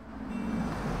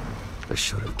 I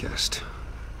should have guessed.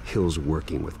 Hill's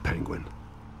working with Penguin.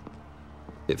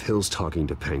 If Hill's talking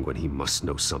to Penguin, he must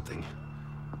know something.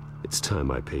 It's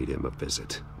time I paid him a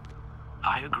visit.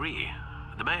 I agree.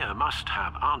 The mayor must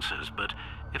have answers, but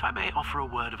if I may offer a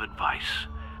word of advice.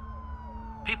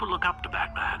 People look up to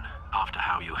Batman after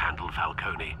how you handled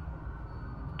Falcone.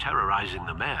 Terrorizing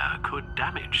the mayor could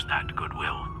damage that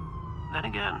goodwill. Then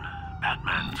again,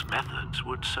 Batman's methods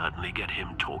would certainly get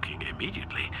him talking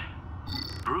immediately.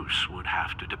 Bruce would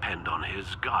have to depend on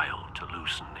his guile to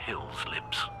loosen Hill's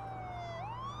lips.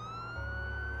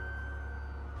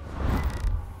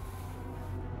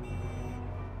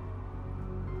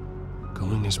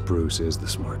 Going as Bruce is the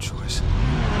smart choice.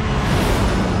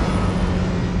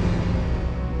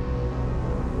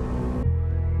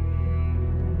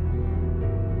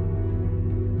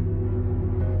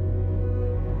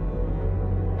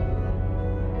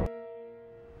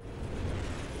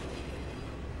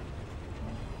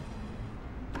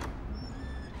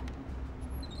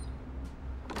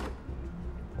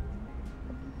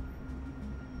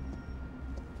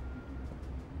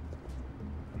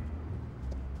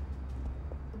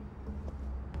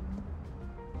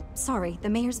 Sorry, the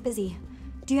mayor's busy.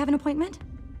 Do you have an appointment?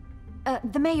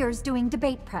 The mayor's doing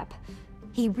debate prep.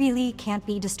 He really can't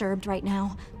be disturbed right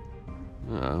now.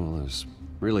 Well, I was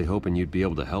really hoping you'd be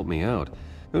able to help me out.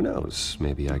 Who knows,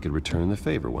 maybe I could return the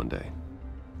favor one day.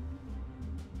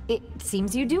 It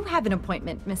seems you do have an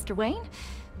appointment, Mr. Wayne.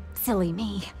 Silly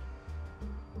me.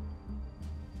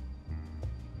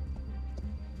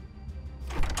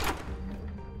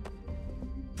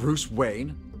 Bruce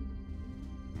Wayne?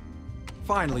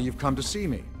 Finally, you've come to see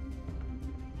me.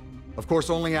 Of course,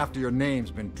 only after your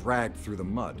name's been dragged through the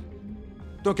mud.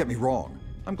 Don't get me wrong,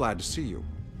 I'm glad to see you.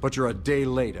 But you're a day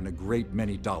late and a great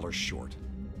many dollars short.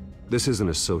 This isn't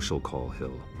a social call,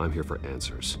 Hill. I'm here for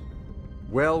answers.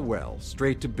 Well, well,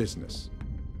 straight to business.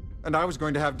 And I was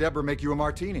going to have Deborah make you a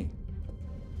martini.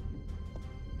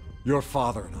 Your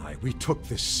father and I, we took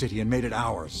this city and made it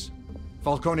ours.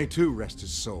 Falcone too, rest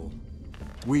his soul.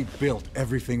 We built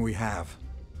everything we have.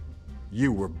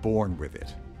 You were born with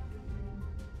it.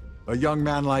 A young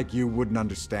man like you wouldn't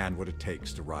understand what it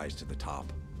takes to rise to the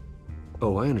top.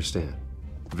 Oh, I understand.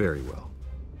 Very well.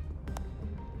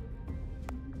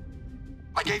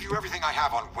 I gave you everything I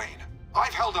have on Wayne.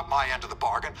 I've held up my end of the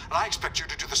bargain, and I expect you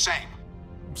to do the same.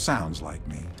 Sounds like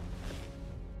me.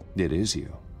 It is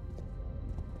you.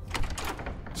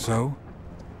 So,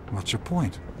 what's your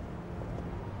point?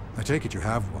 I take it you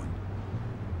have one.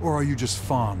 Or are you just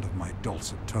fond of my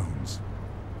dulcet tones?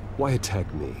 Why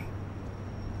attack me?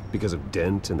 Because of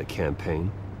Dent and the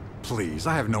campaign? Please,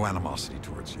 I have no animosity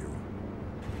towards you.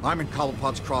 I'm in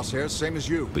Cobblepot's crosshairs, same as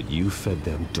you. But you fed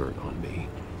them dirt on me.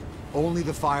 Only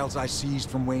the files I seized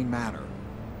from Wayne Manor.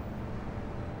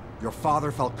 Your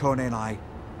father, Falcone, and I,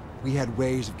 we had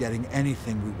ways of getting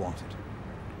anything we wanted.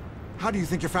 How do you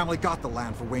think your family got the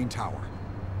land for Wayne Tower?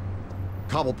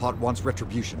 Cobblepot wants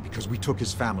retribution because we took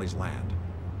his family's land.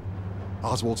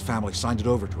 Oswald's family signed it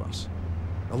over to us,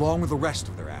 along with the rest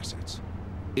of their assets.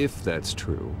 If that's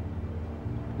true,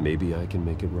 maybe I can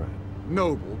make it right.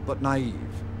 Noble, but naive.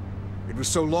 It was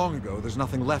so long ago, there's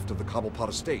nothing left of the Cobblepot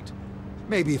estate.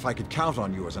 Maybe if I could count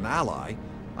on you as an ally,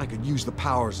 I could use the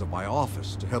powers of my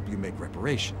office to help you make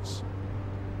reparations.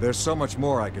 There's so much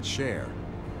more I could share,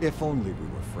 if only we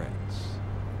were friends.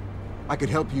 I could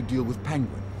help you deal with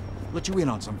Penguin, let you in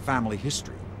on some family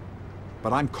history.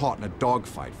 But I'm caught in a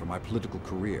dogfight for my political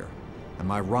career, and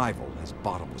my rival has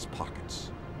bottomless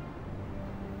pockets.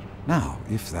 Now,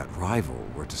 if that rival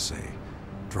were to say,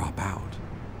 drop out,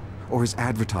 or his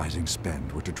advertising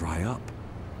spend were to dry up,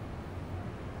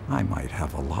 I might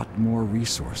have a lot more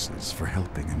resources for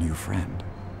helping a new friend.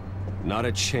 Not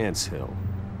a chance, Hill.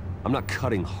 I'm not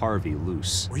cutting Harvey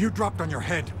loose. Well, you dropped on your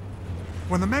head.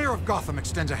 When the mayor of Gotham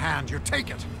extends a hand, you take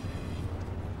it.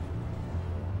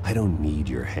 I don't need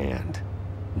your hand.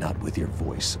 Not with your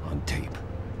voice on tape.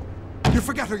 You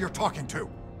forget who you're talking to.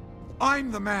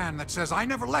 I'm the man that says I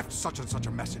never left such and such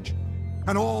a message.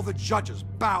 And all the judges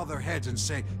bow their heads and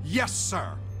say, yes,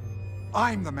 sir.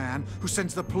 I'm the man who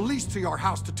sends the police to your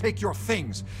house to take your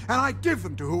things, and I give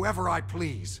them to whoever I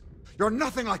please. You're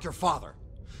nothing like your father.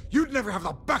 You'd never have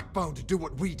the backbone to do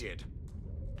what we did.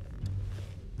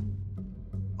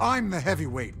 I'm the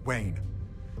heavyweight, Wayne,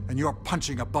 and you're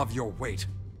punching above your weight.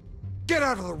 Get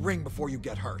out of the ring before you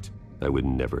get hurt. I would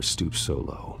never stoop so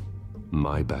low.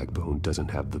 My backbone doesn't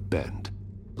have the bend.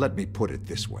 Let me put it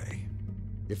this way.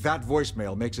 If that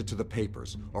voicemail makes it to the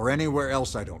papers, or anywhere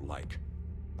else I don't like,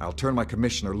 I'll turn my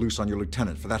commissioner loose on your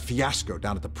lieutenant for that fiasco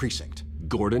down at the precinct.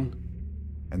 Gordon?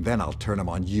 And then I'll turn him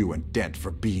on you and Dent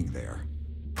for being there.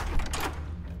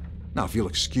 Now, if you'll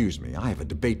excuse me, I have a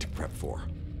debate to prep for.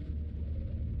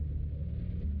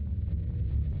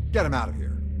 Get him out of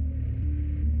here.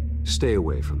 Stay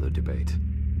away from the debate.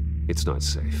 It's not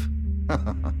safe.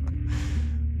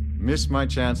 Missed my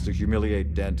chance to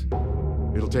humiliate Dent.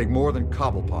 It'll take more than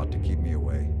Cobblepot to keep me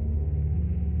away.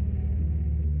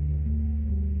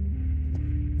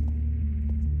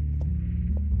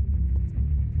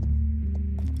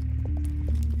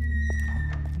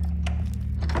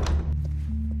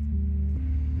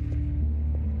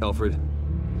 Alfred,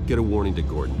 get a warning to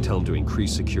Gordon. Tell him to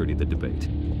increase security at the debate.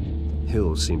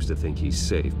 Hill seems to think he's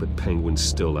safe, but Penguin's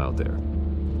still out there.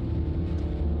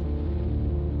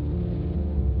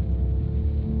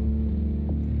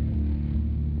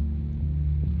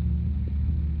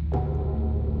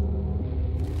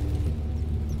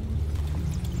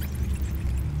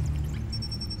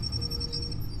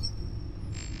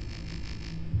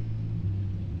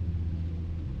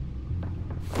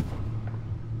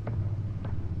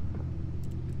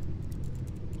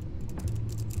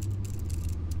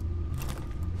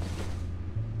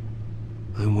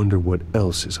 I wonder what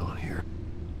else is on here.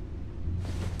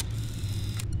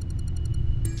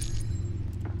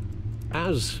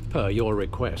 As per your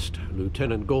request,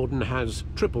 Lieutenant Gordon has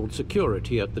tripled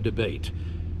security at the debate.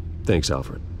 Thanks,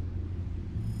 Alfred.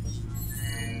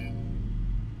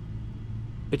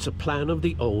 It's a plan of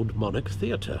the old Monarch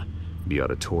Theater. The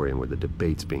auditorium where the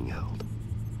debate's being held.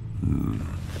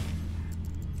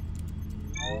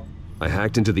 I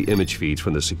hacked into the image feeds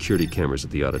from the security cameras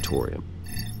at the auditorium.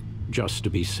 Just to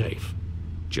be safe.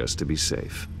 Just to be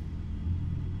safe.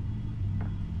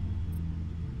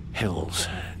 Hills,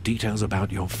 details about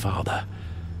your father.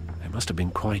 They must have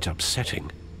been quite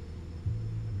upsetting.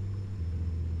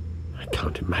 I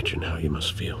can't imagine how you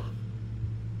must feel.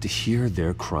 To hear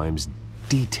their crimes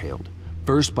detailed,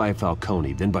 first by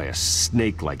Falcone, then by a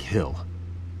snake like Hill.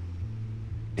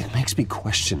 It makes me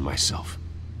question myself.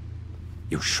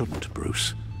 You shouldn't,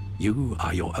 Bruce. You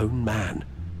are your own man.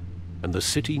 And the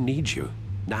city needs you,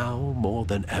 now more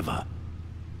than ever.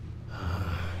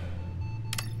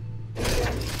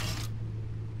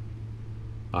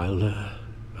 I'll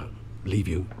leave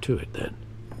you to it then.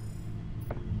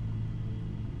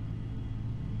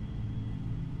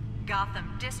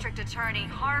 Gotham District Attorney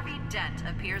Harvey Dent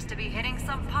appears to be hitting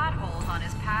some potholes on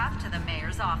his path to the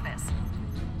mayor's office.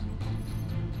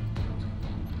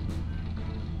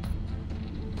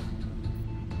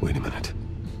 Wait a minute.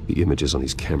 The images on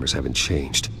these cameras haven't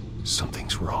changed.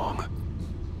 Something's wrong.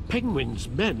 Penguin's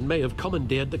men may have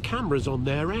commandeered the cameras on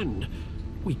their end.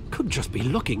 We could just be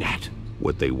looking at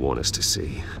what they want us to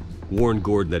see. Warn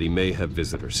Gordon that he may have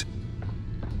visitors.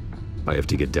 I have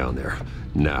to get down there,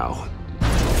 now.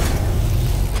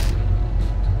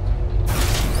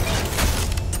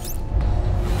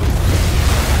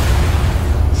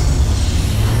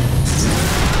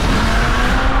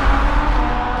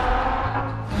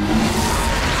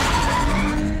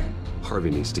 Harvey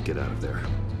needs to get out of there.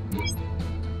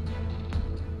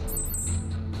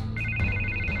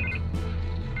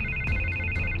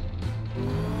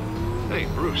 Hey,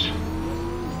 Bruce.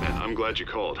 Man, I'm glad you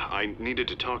called. I needed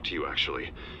to talk to you,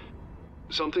 actually.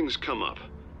 Something's come up.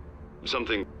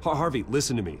 Something... Harvey,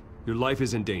 listen to me. Your life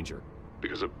is in danger.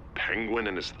 Because of Penguin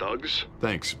and his thugs?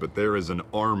 Thanks, but there is an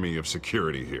army of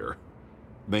security here.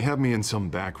 They have me in some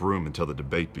back room until the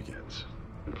debate begins.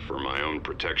 For my own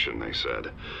protection, they said.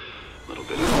 A little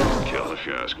bit of overkill, if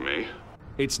you ask me.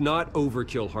 It's not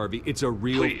overkill, Harvey. It's a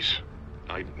real... Please.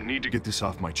 I need to get this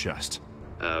off my chest.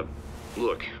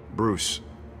 Look, Bruce,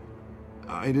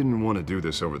 I didn't want to do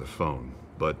this over the phone,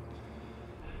 but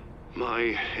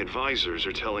my advisors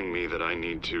are telling me that I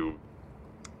need to...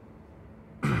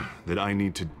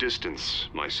 distance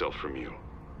myself from you.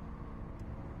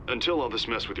 Until all this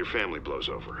mess with your family blows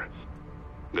over.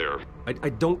 I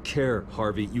don't care,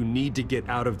 Harvey. You need to get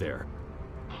out of there.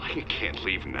 I can't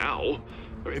leave now.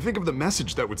 I mean, think of the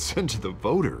message that would send to the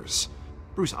voters.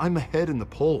 Bruce, I'm ahead in the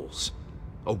polls.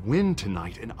 A win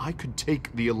tonight, and I could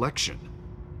take the election.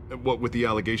 What with the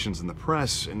allegations in the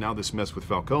press, and now this mess with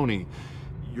Falcone,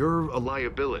 you're a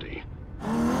liability.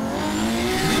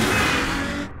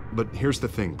 But here's the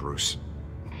thing, Bruce.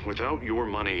 Without your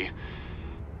money,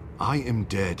 I am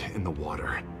dead in the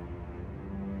water.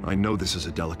 I know this is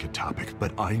a delicate topic,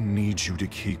 but I need you to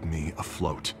keep me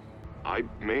afloat. I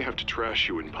may have to trash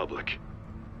you in public,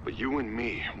 but you and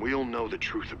me, we'll know the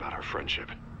truth about our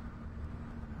friendship.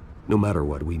 No matter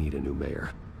what, we need a new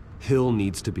mayor. Hill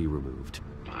needs to be removed.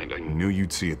 I knew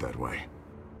you'd see it that way.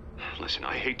 Listen,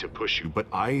 I hate to push you, but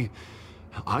I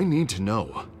need to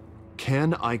know.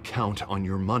 Can I count on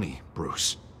your money,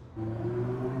 Bruce?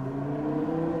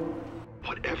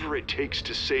 Whatever it takes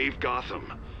to save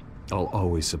Gotham. I'll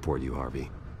always support you,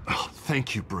 Harvey. Oh,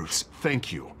 thank you, Bruce.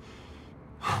 Thank you.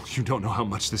 You don't know how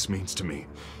much this means to me.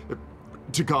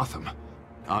 To Gotham.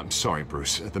 I'm sorry,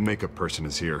 Bruce. The makeup person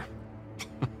is here.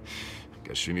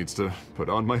 Guess she needs to put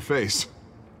on my face.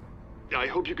 I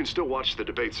hope you can still watch the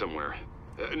debate somewhere.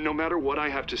 No matter what I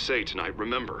have to say tonight,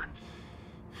 remember,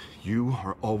 you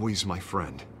are always my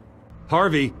friend.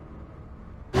 Harvey!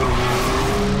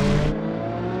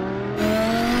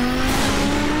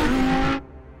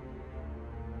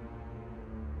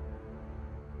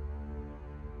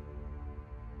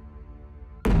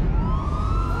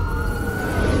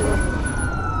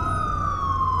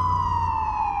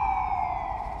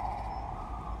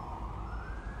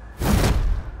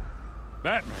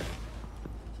 Batman.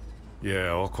 Yeah,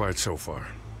 all quiet so far.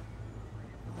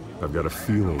 I've got a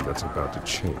feeling that's about to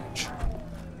change.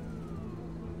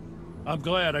 I'm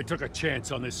glad I took a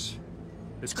chance on this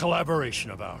collaboration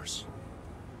of ours.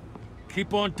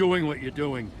 Keep on doing what you're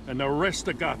doing, and the rest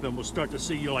of Gotham will start to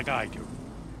see you like I do.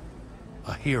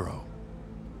 A hero.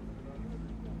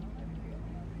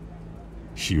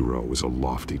 Hero is a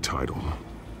lofty title.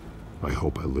 I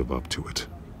hope I live up to it.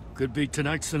 Could be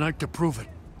tonight's the night to prove it.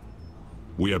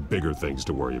 We have bigger things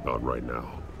to worry about right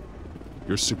now.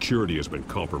 Your security has been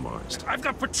compromised. I've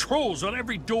got patrols on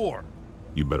every door.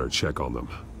 You better check on them.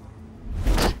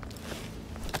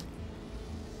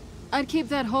 I'd keep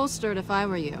that holstered if I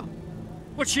were you.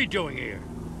 What's she doing here?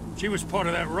 She was part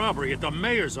of that robbery at the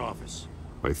mayor's office.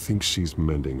 I think she's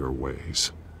mending her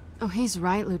ways. Oh, he's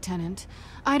right, Lieutenant.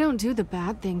 I don't do the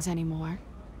bad things anymore.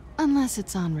 Unless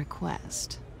it's on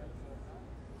request.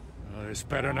 This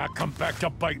better not come back to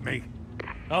bite me.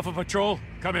 Alpha Patrol,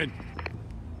 come in.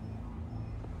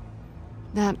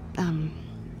 That,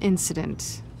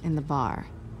 incident in the bar.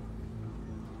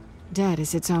 Dead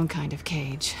is its own kind of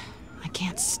cage. I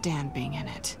can't stand being in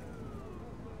it.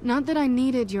 Not that I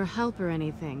needed your help or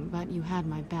anything, but you had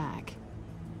my back.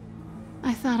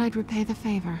 I thought I'd repay the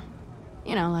favor.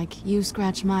 You know, like you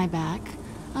scratch my back,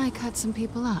 I cut some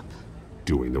people up.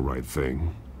 Doing the right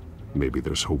thing. Maybe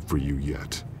there's hope for you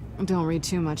yet. Don't read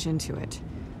too much into it.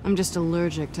 I'm just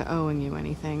allergic to owing you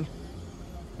anything.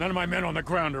 None of my men on the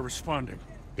ground are responding.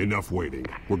 Enough waiting.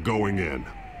 We're going in.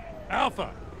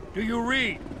 Alpha, do you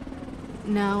read?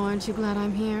 Now, aren't you glad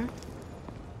I'm here?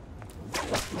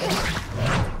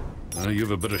 You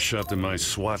have a better shot than my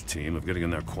SWAT team of getting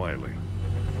in there quietly.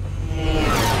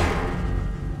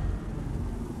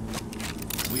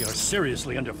 We are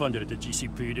seriously underfunded at the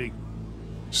GCPD.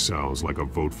 Sounds like a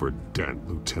vote for Dent,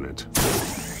 Lieutenant.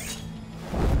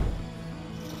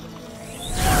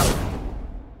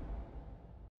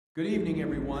 Good evening,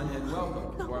 everyone, and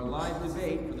welcome to our live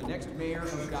debate for the next mayor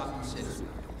of Gotham City.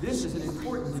 This is an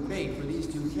important debate for these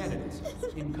two candidates,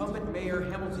 incumbent Mayor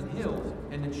Hamilton Hills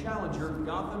and the challenger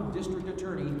Gotham District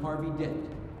Attorney Harvey Dent.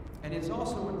 And it's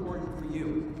also important for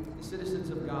you, the citizens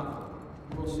of Gotham,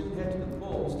 who will soon head to the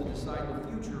polls to decide the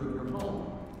future of your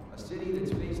home, a city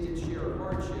that's faced its share of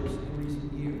hardships in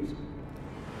recent years.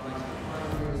 Rise of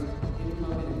crime rates,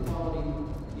 income inequality,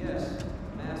 yes,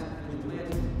 massive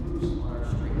vigilantes loose on our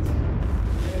streets.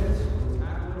 Yes, we'll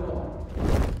tackle it all.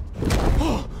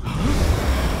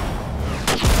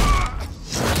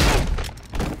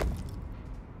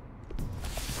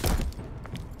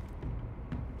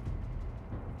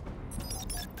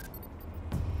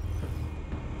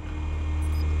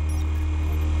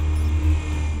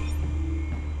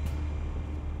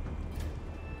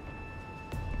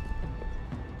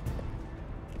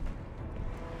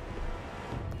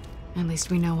 At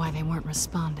least we know why they weren't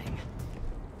responding.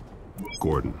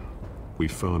 Gordon, we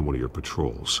found one of your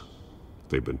patrols.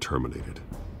 They've been terminated.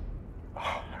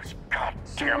 Oh, those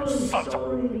goddamn sons of...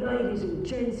 Sorry, ladies and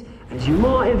gents. As you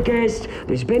might have guessed,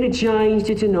 there's been a change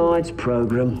to tonight's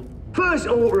program. First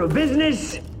order of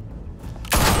business...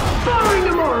 firing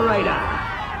the moderator!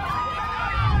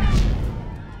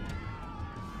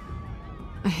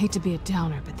 I hate to be a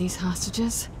downer, but these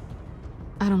hostages...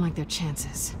 I don't like their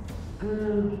chances.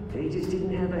 They just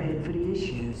didn't have a head for the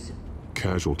issues.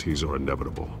 Casualties are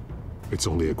inevitable. It's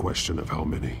only a question of how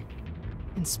many.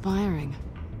 Inspiring.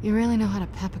 You really know how to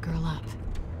pep a girl up.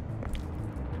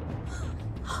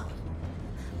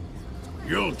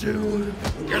 You'll do.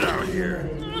 Get out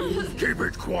here. Keep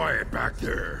it quiet back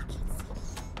there.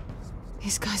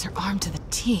 These guys are armed to the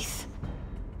teeth.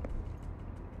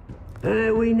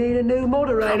 We need a new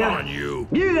moderator. Come on, you.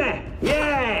 You there!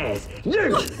 Yes!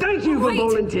 You! Thank you for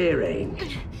volunteering.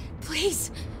 Please,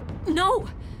 no.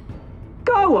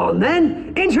 Go on,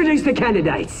 then. Introduce the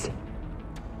candidates.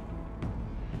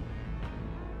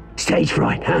 Stage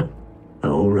fright, huh?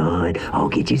 All right, I'll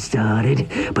get you started,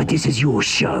 but this is your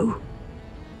show.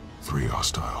 3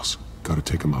 hostiles. Gotta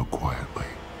take them out quietly.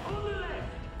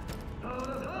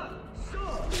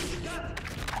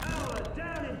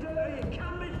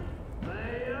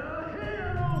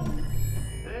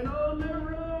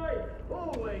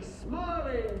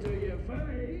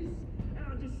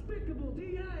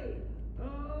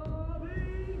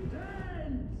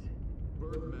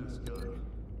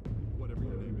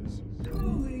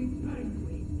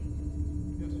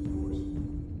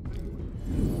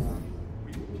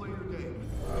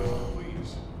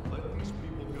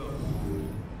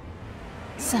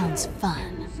 Sounds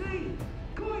fun.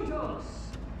 Coin toss.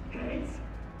 Heads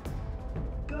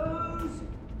goes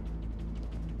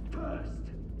first.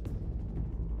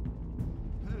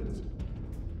 Heads.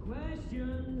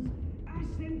 Questions.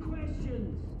 Ask them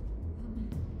questions.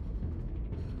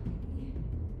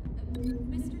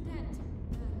 Mr. Dent,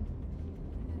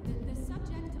 the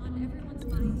subject on everyone's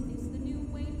mind is the new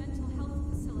Wayne Mental Health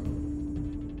Facility.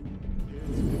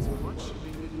 It's much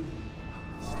needed.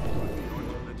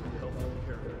 State-of-the-art mental health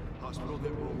care hospital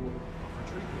that will offer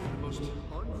treatment for the most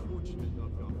unfortunate of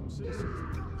Gotham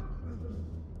citizens.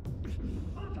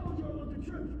 I told you I want the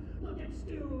truth. Look at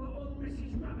Stu or all this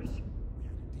is rubbish.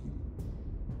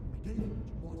 We had a deal. I gave you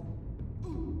what you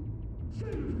wanted. Save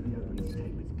it for the opening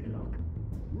statements, Pillock.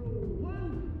 Rule 1,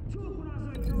 talk when I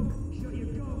say talk, shut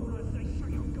your gob when I say shut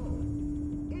your gob.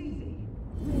 Easy.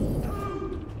 Rule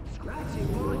 2, scratching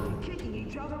mine and kicking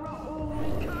each other are all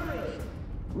encouraged.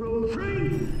 Rule 3,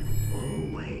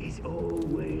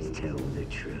 always tell the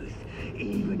truth,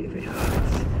 even if it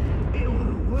hurts. It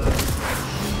will work.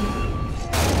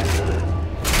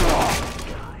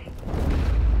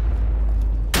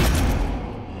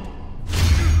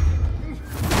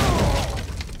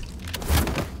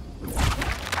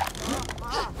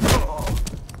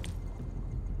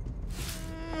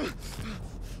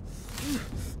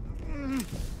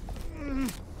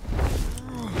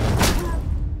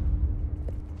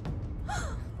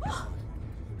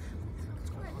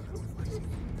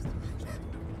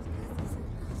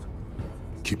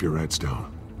 Keep your heads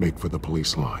down. Make for the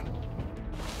police line.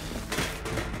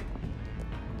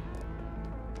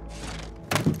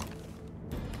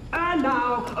 And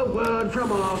now, a word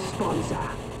from our sponsor.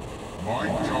 My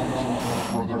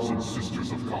gallant brothers and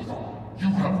sisters of Gotham, you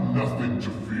have nothing to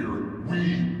fear.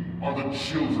 We are the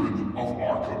children of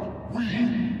Arkham.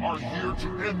 We are here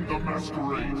to end the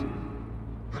masquerade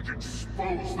and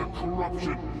expose the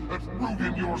corruption that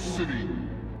ruined your city.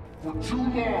 For too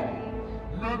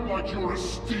long, men like your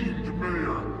esteemed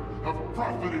mayor have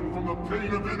profited from the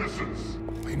pain of innocence.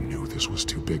 I knew this was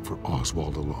too big for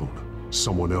Oswald alone.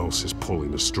 Someone else is pulling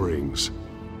the strings.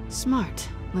 Smart.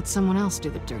 Let someone else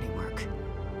do the dirty work.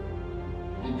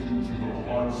 Look into the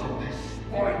hearts of these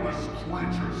spineless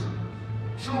creatures,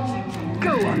 chosen to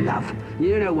Go lead. on, love.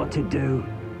 You know what to do.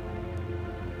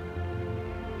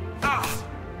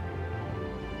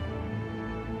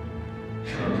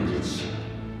 Candidates,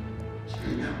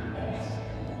 take off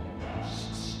your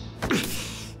masks.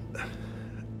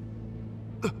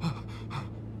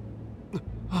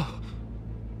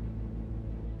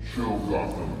 Show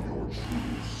Gotham your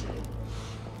true self.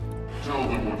 Tell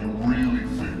them what you really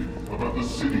think about the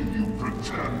city you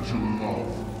pretend to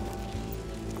love.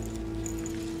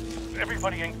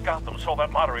 Everybody in Gotham saw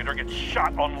that moderator get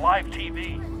shot on live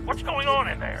TV. What's going on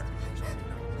in there?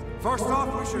 First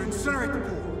off, we should incinerate the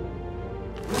pool.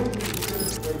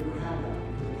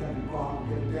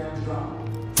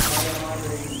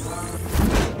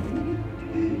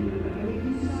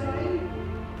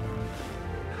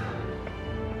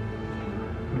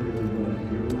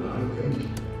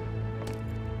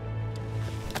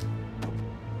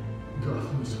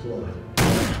 Gotham's flawed.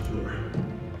 Sure.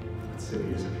 That city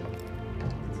is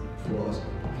flaws.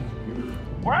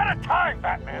 We're out of time,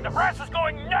 Batman. The press is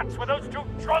going nuts with those two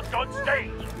drunks on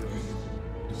stage.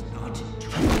 It's not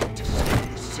trying to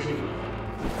save the city.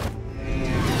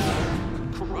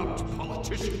 Corrupt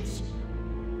politicians.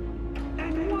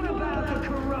 And what about the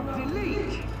corrupt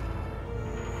elite?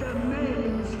 The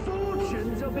men's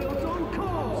fortunes are built on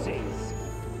corpses.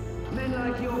 Men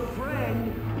like your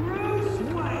friend, Bruce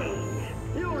Wayne.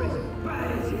 You're as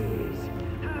bad as he is.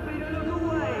 Happy to look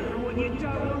away from what you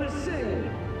don't want to see.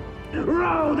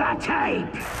 Roll the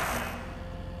tape!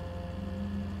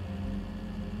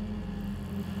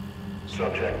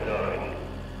 Subject 9.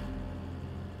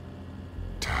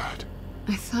 Dad.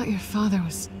 I thought your father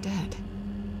was dead.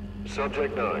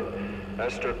 Subject 9.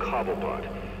 Esther Cobblepot.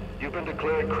 You've been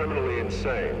declared criminally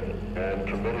insane and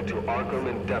committed to Arkham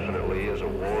indefinitely as a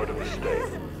ward of the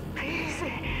state. Please,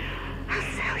 I'll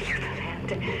sell you the land.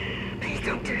 Please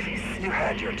don't do this. You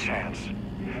had your chance.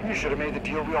 You should have made the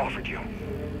deal we offered you.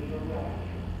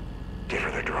 Give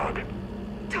her the drug.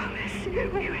 Thomas,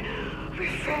 we're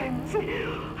friends.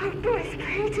 Our boys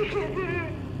play together.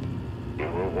 You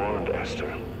were warned,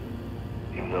 Esther.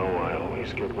 You know I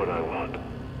always get what I want.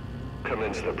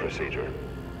 Commence the procedure.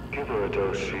 Give her a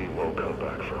dose she won't come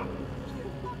back from.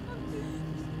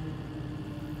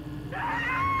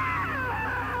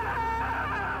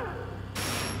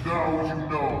 Now you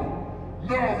know.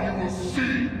 Now you will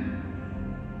see.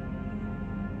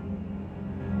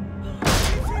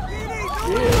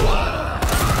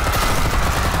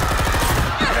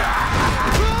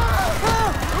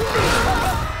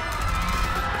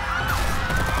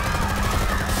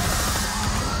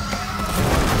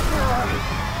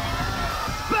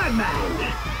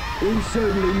 Batman! You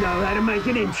certainly know how to make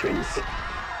an entrance.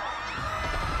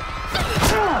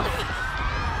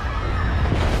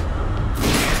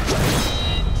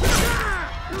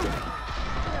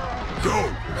 Go!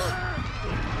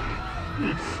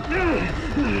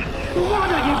 Why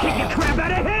don't you kick the crap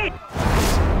out of him?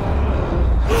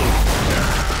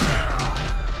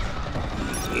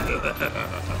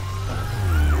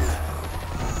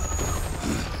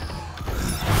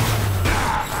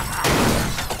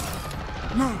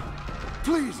 No!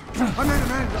 Please! I made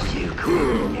an end! You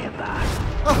could never.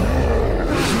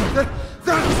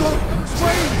 That was all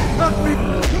Wayne! Not me!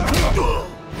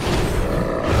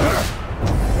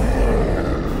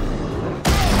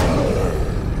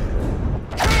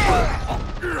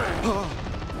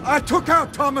 I took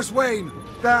out Thomas Wayne!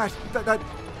 That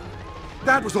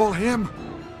was all him.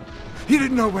 He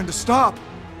didn't know when to stop.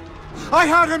 I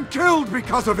had him killed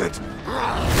because of it!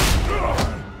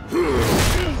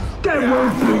 That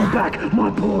won't bring back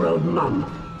my poor old mum.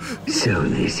 So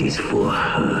this is for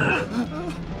her.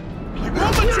 I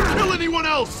won't let you kill anyone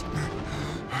else!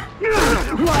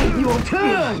 Wait your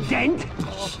turn, Dent!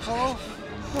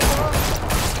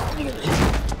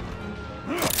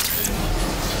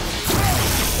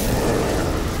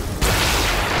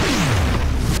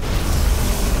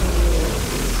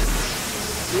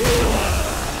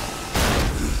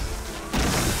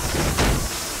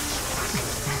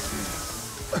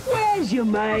 Where's your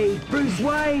mate, Bruce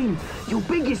Wayne? Your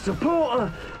biggest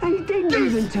supporter, and he didn't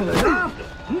even turn up.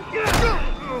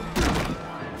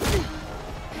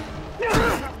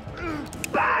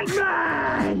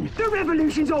 Batman! The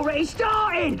revolution's already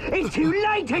started! It's too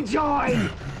late to join!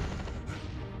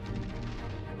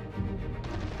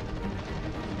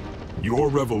 You Your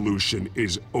revolution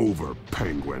is over,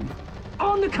 Penguin.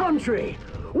 On the contrary,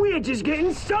 we're just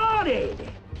getting started!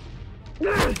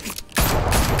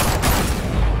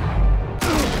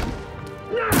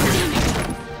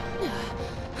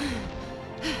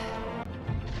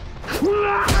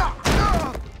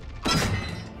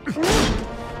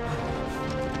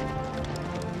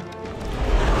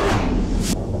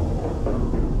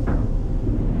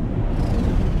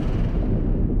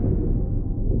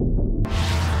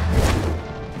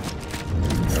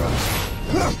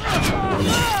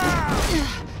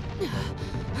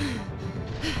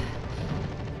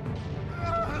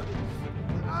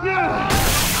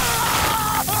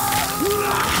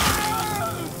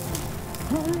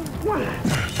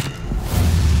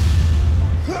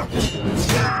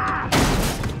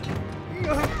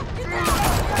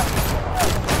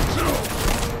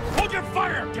 Hold your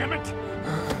fire, damn it!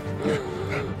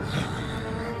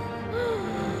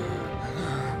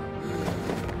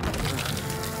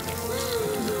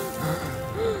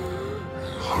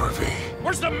 Harvey.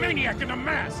 Where's the maniac in the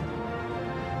mask?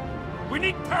 We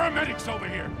need paramedics over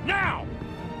here, now!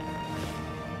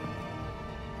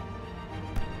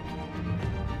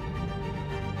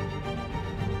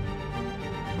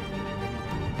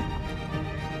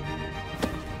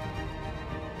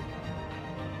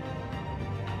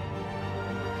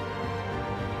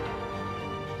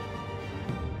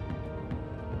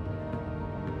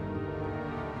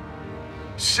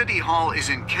 City Hall is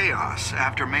in chaos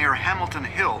after Mayor Hamilton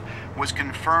Hill was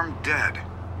confirmed dead.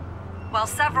 While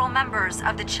several members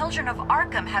of the Children of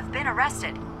Arkham have been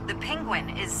arrested, the Penguin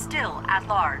is still at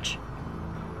large.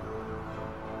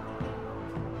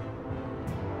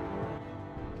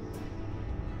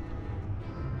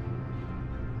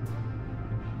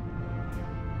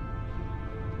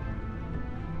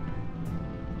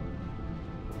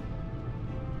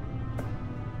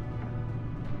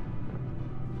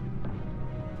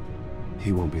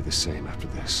 He won't be the same after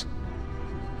this.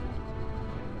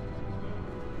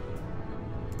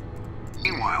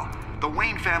 Meanwhile, the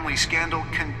Wayne family scandal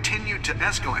continued to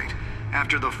escalate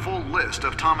after the full list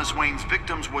of Thomas Wayne's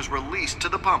victims was released to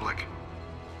the public.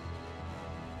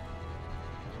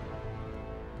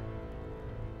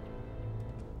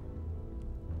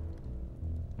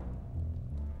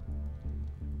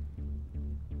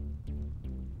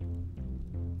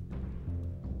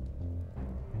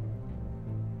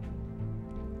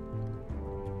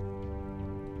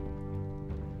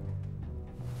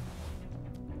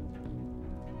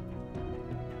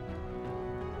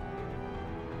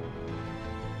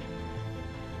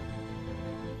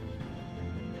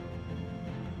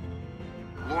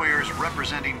 Lawyers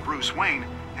representing Bruce Wayne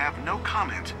have no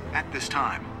comment at this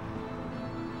time.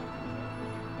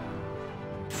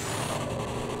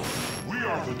 We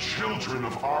are the children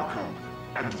of Arkham,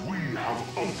 and we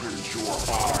have opened your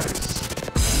eyes.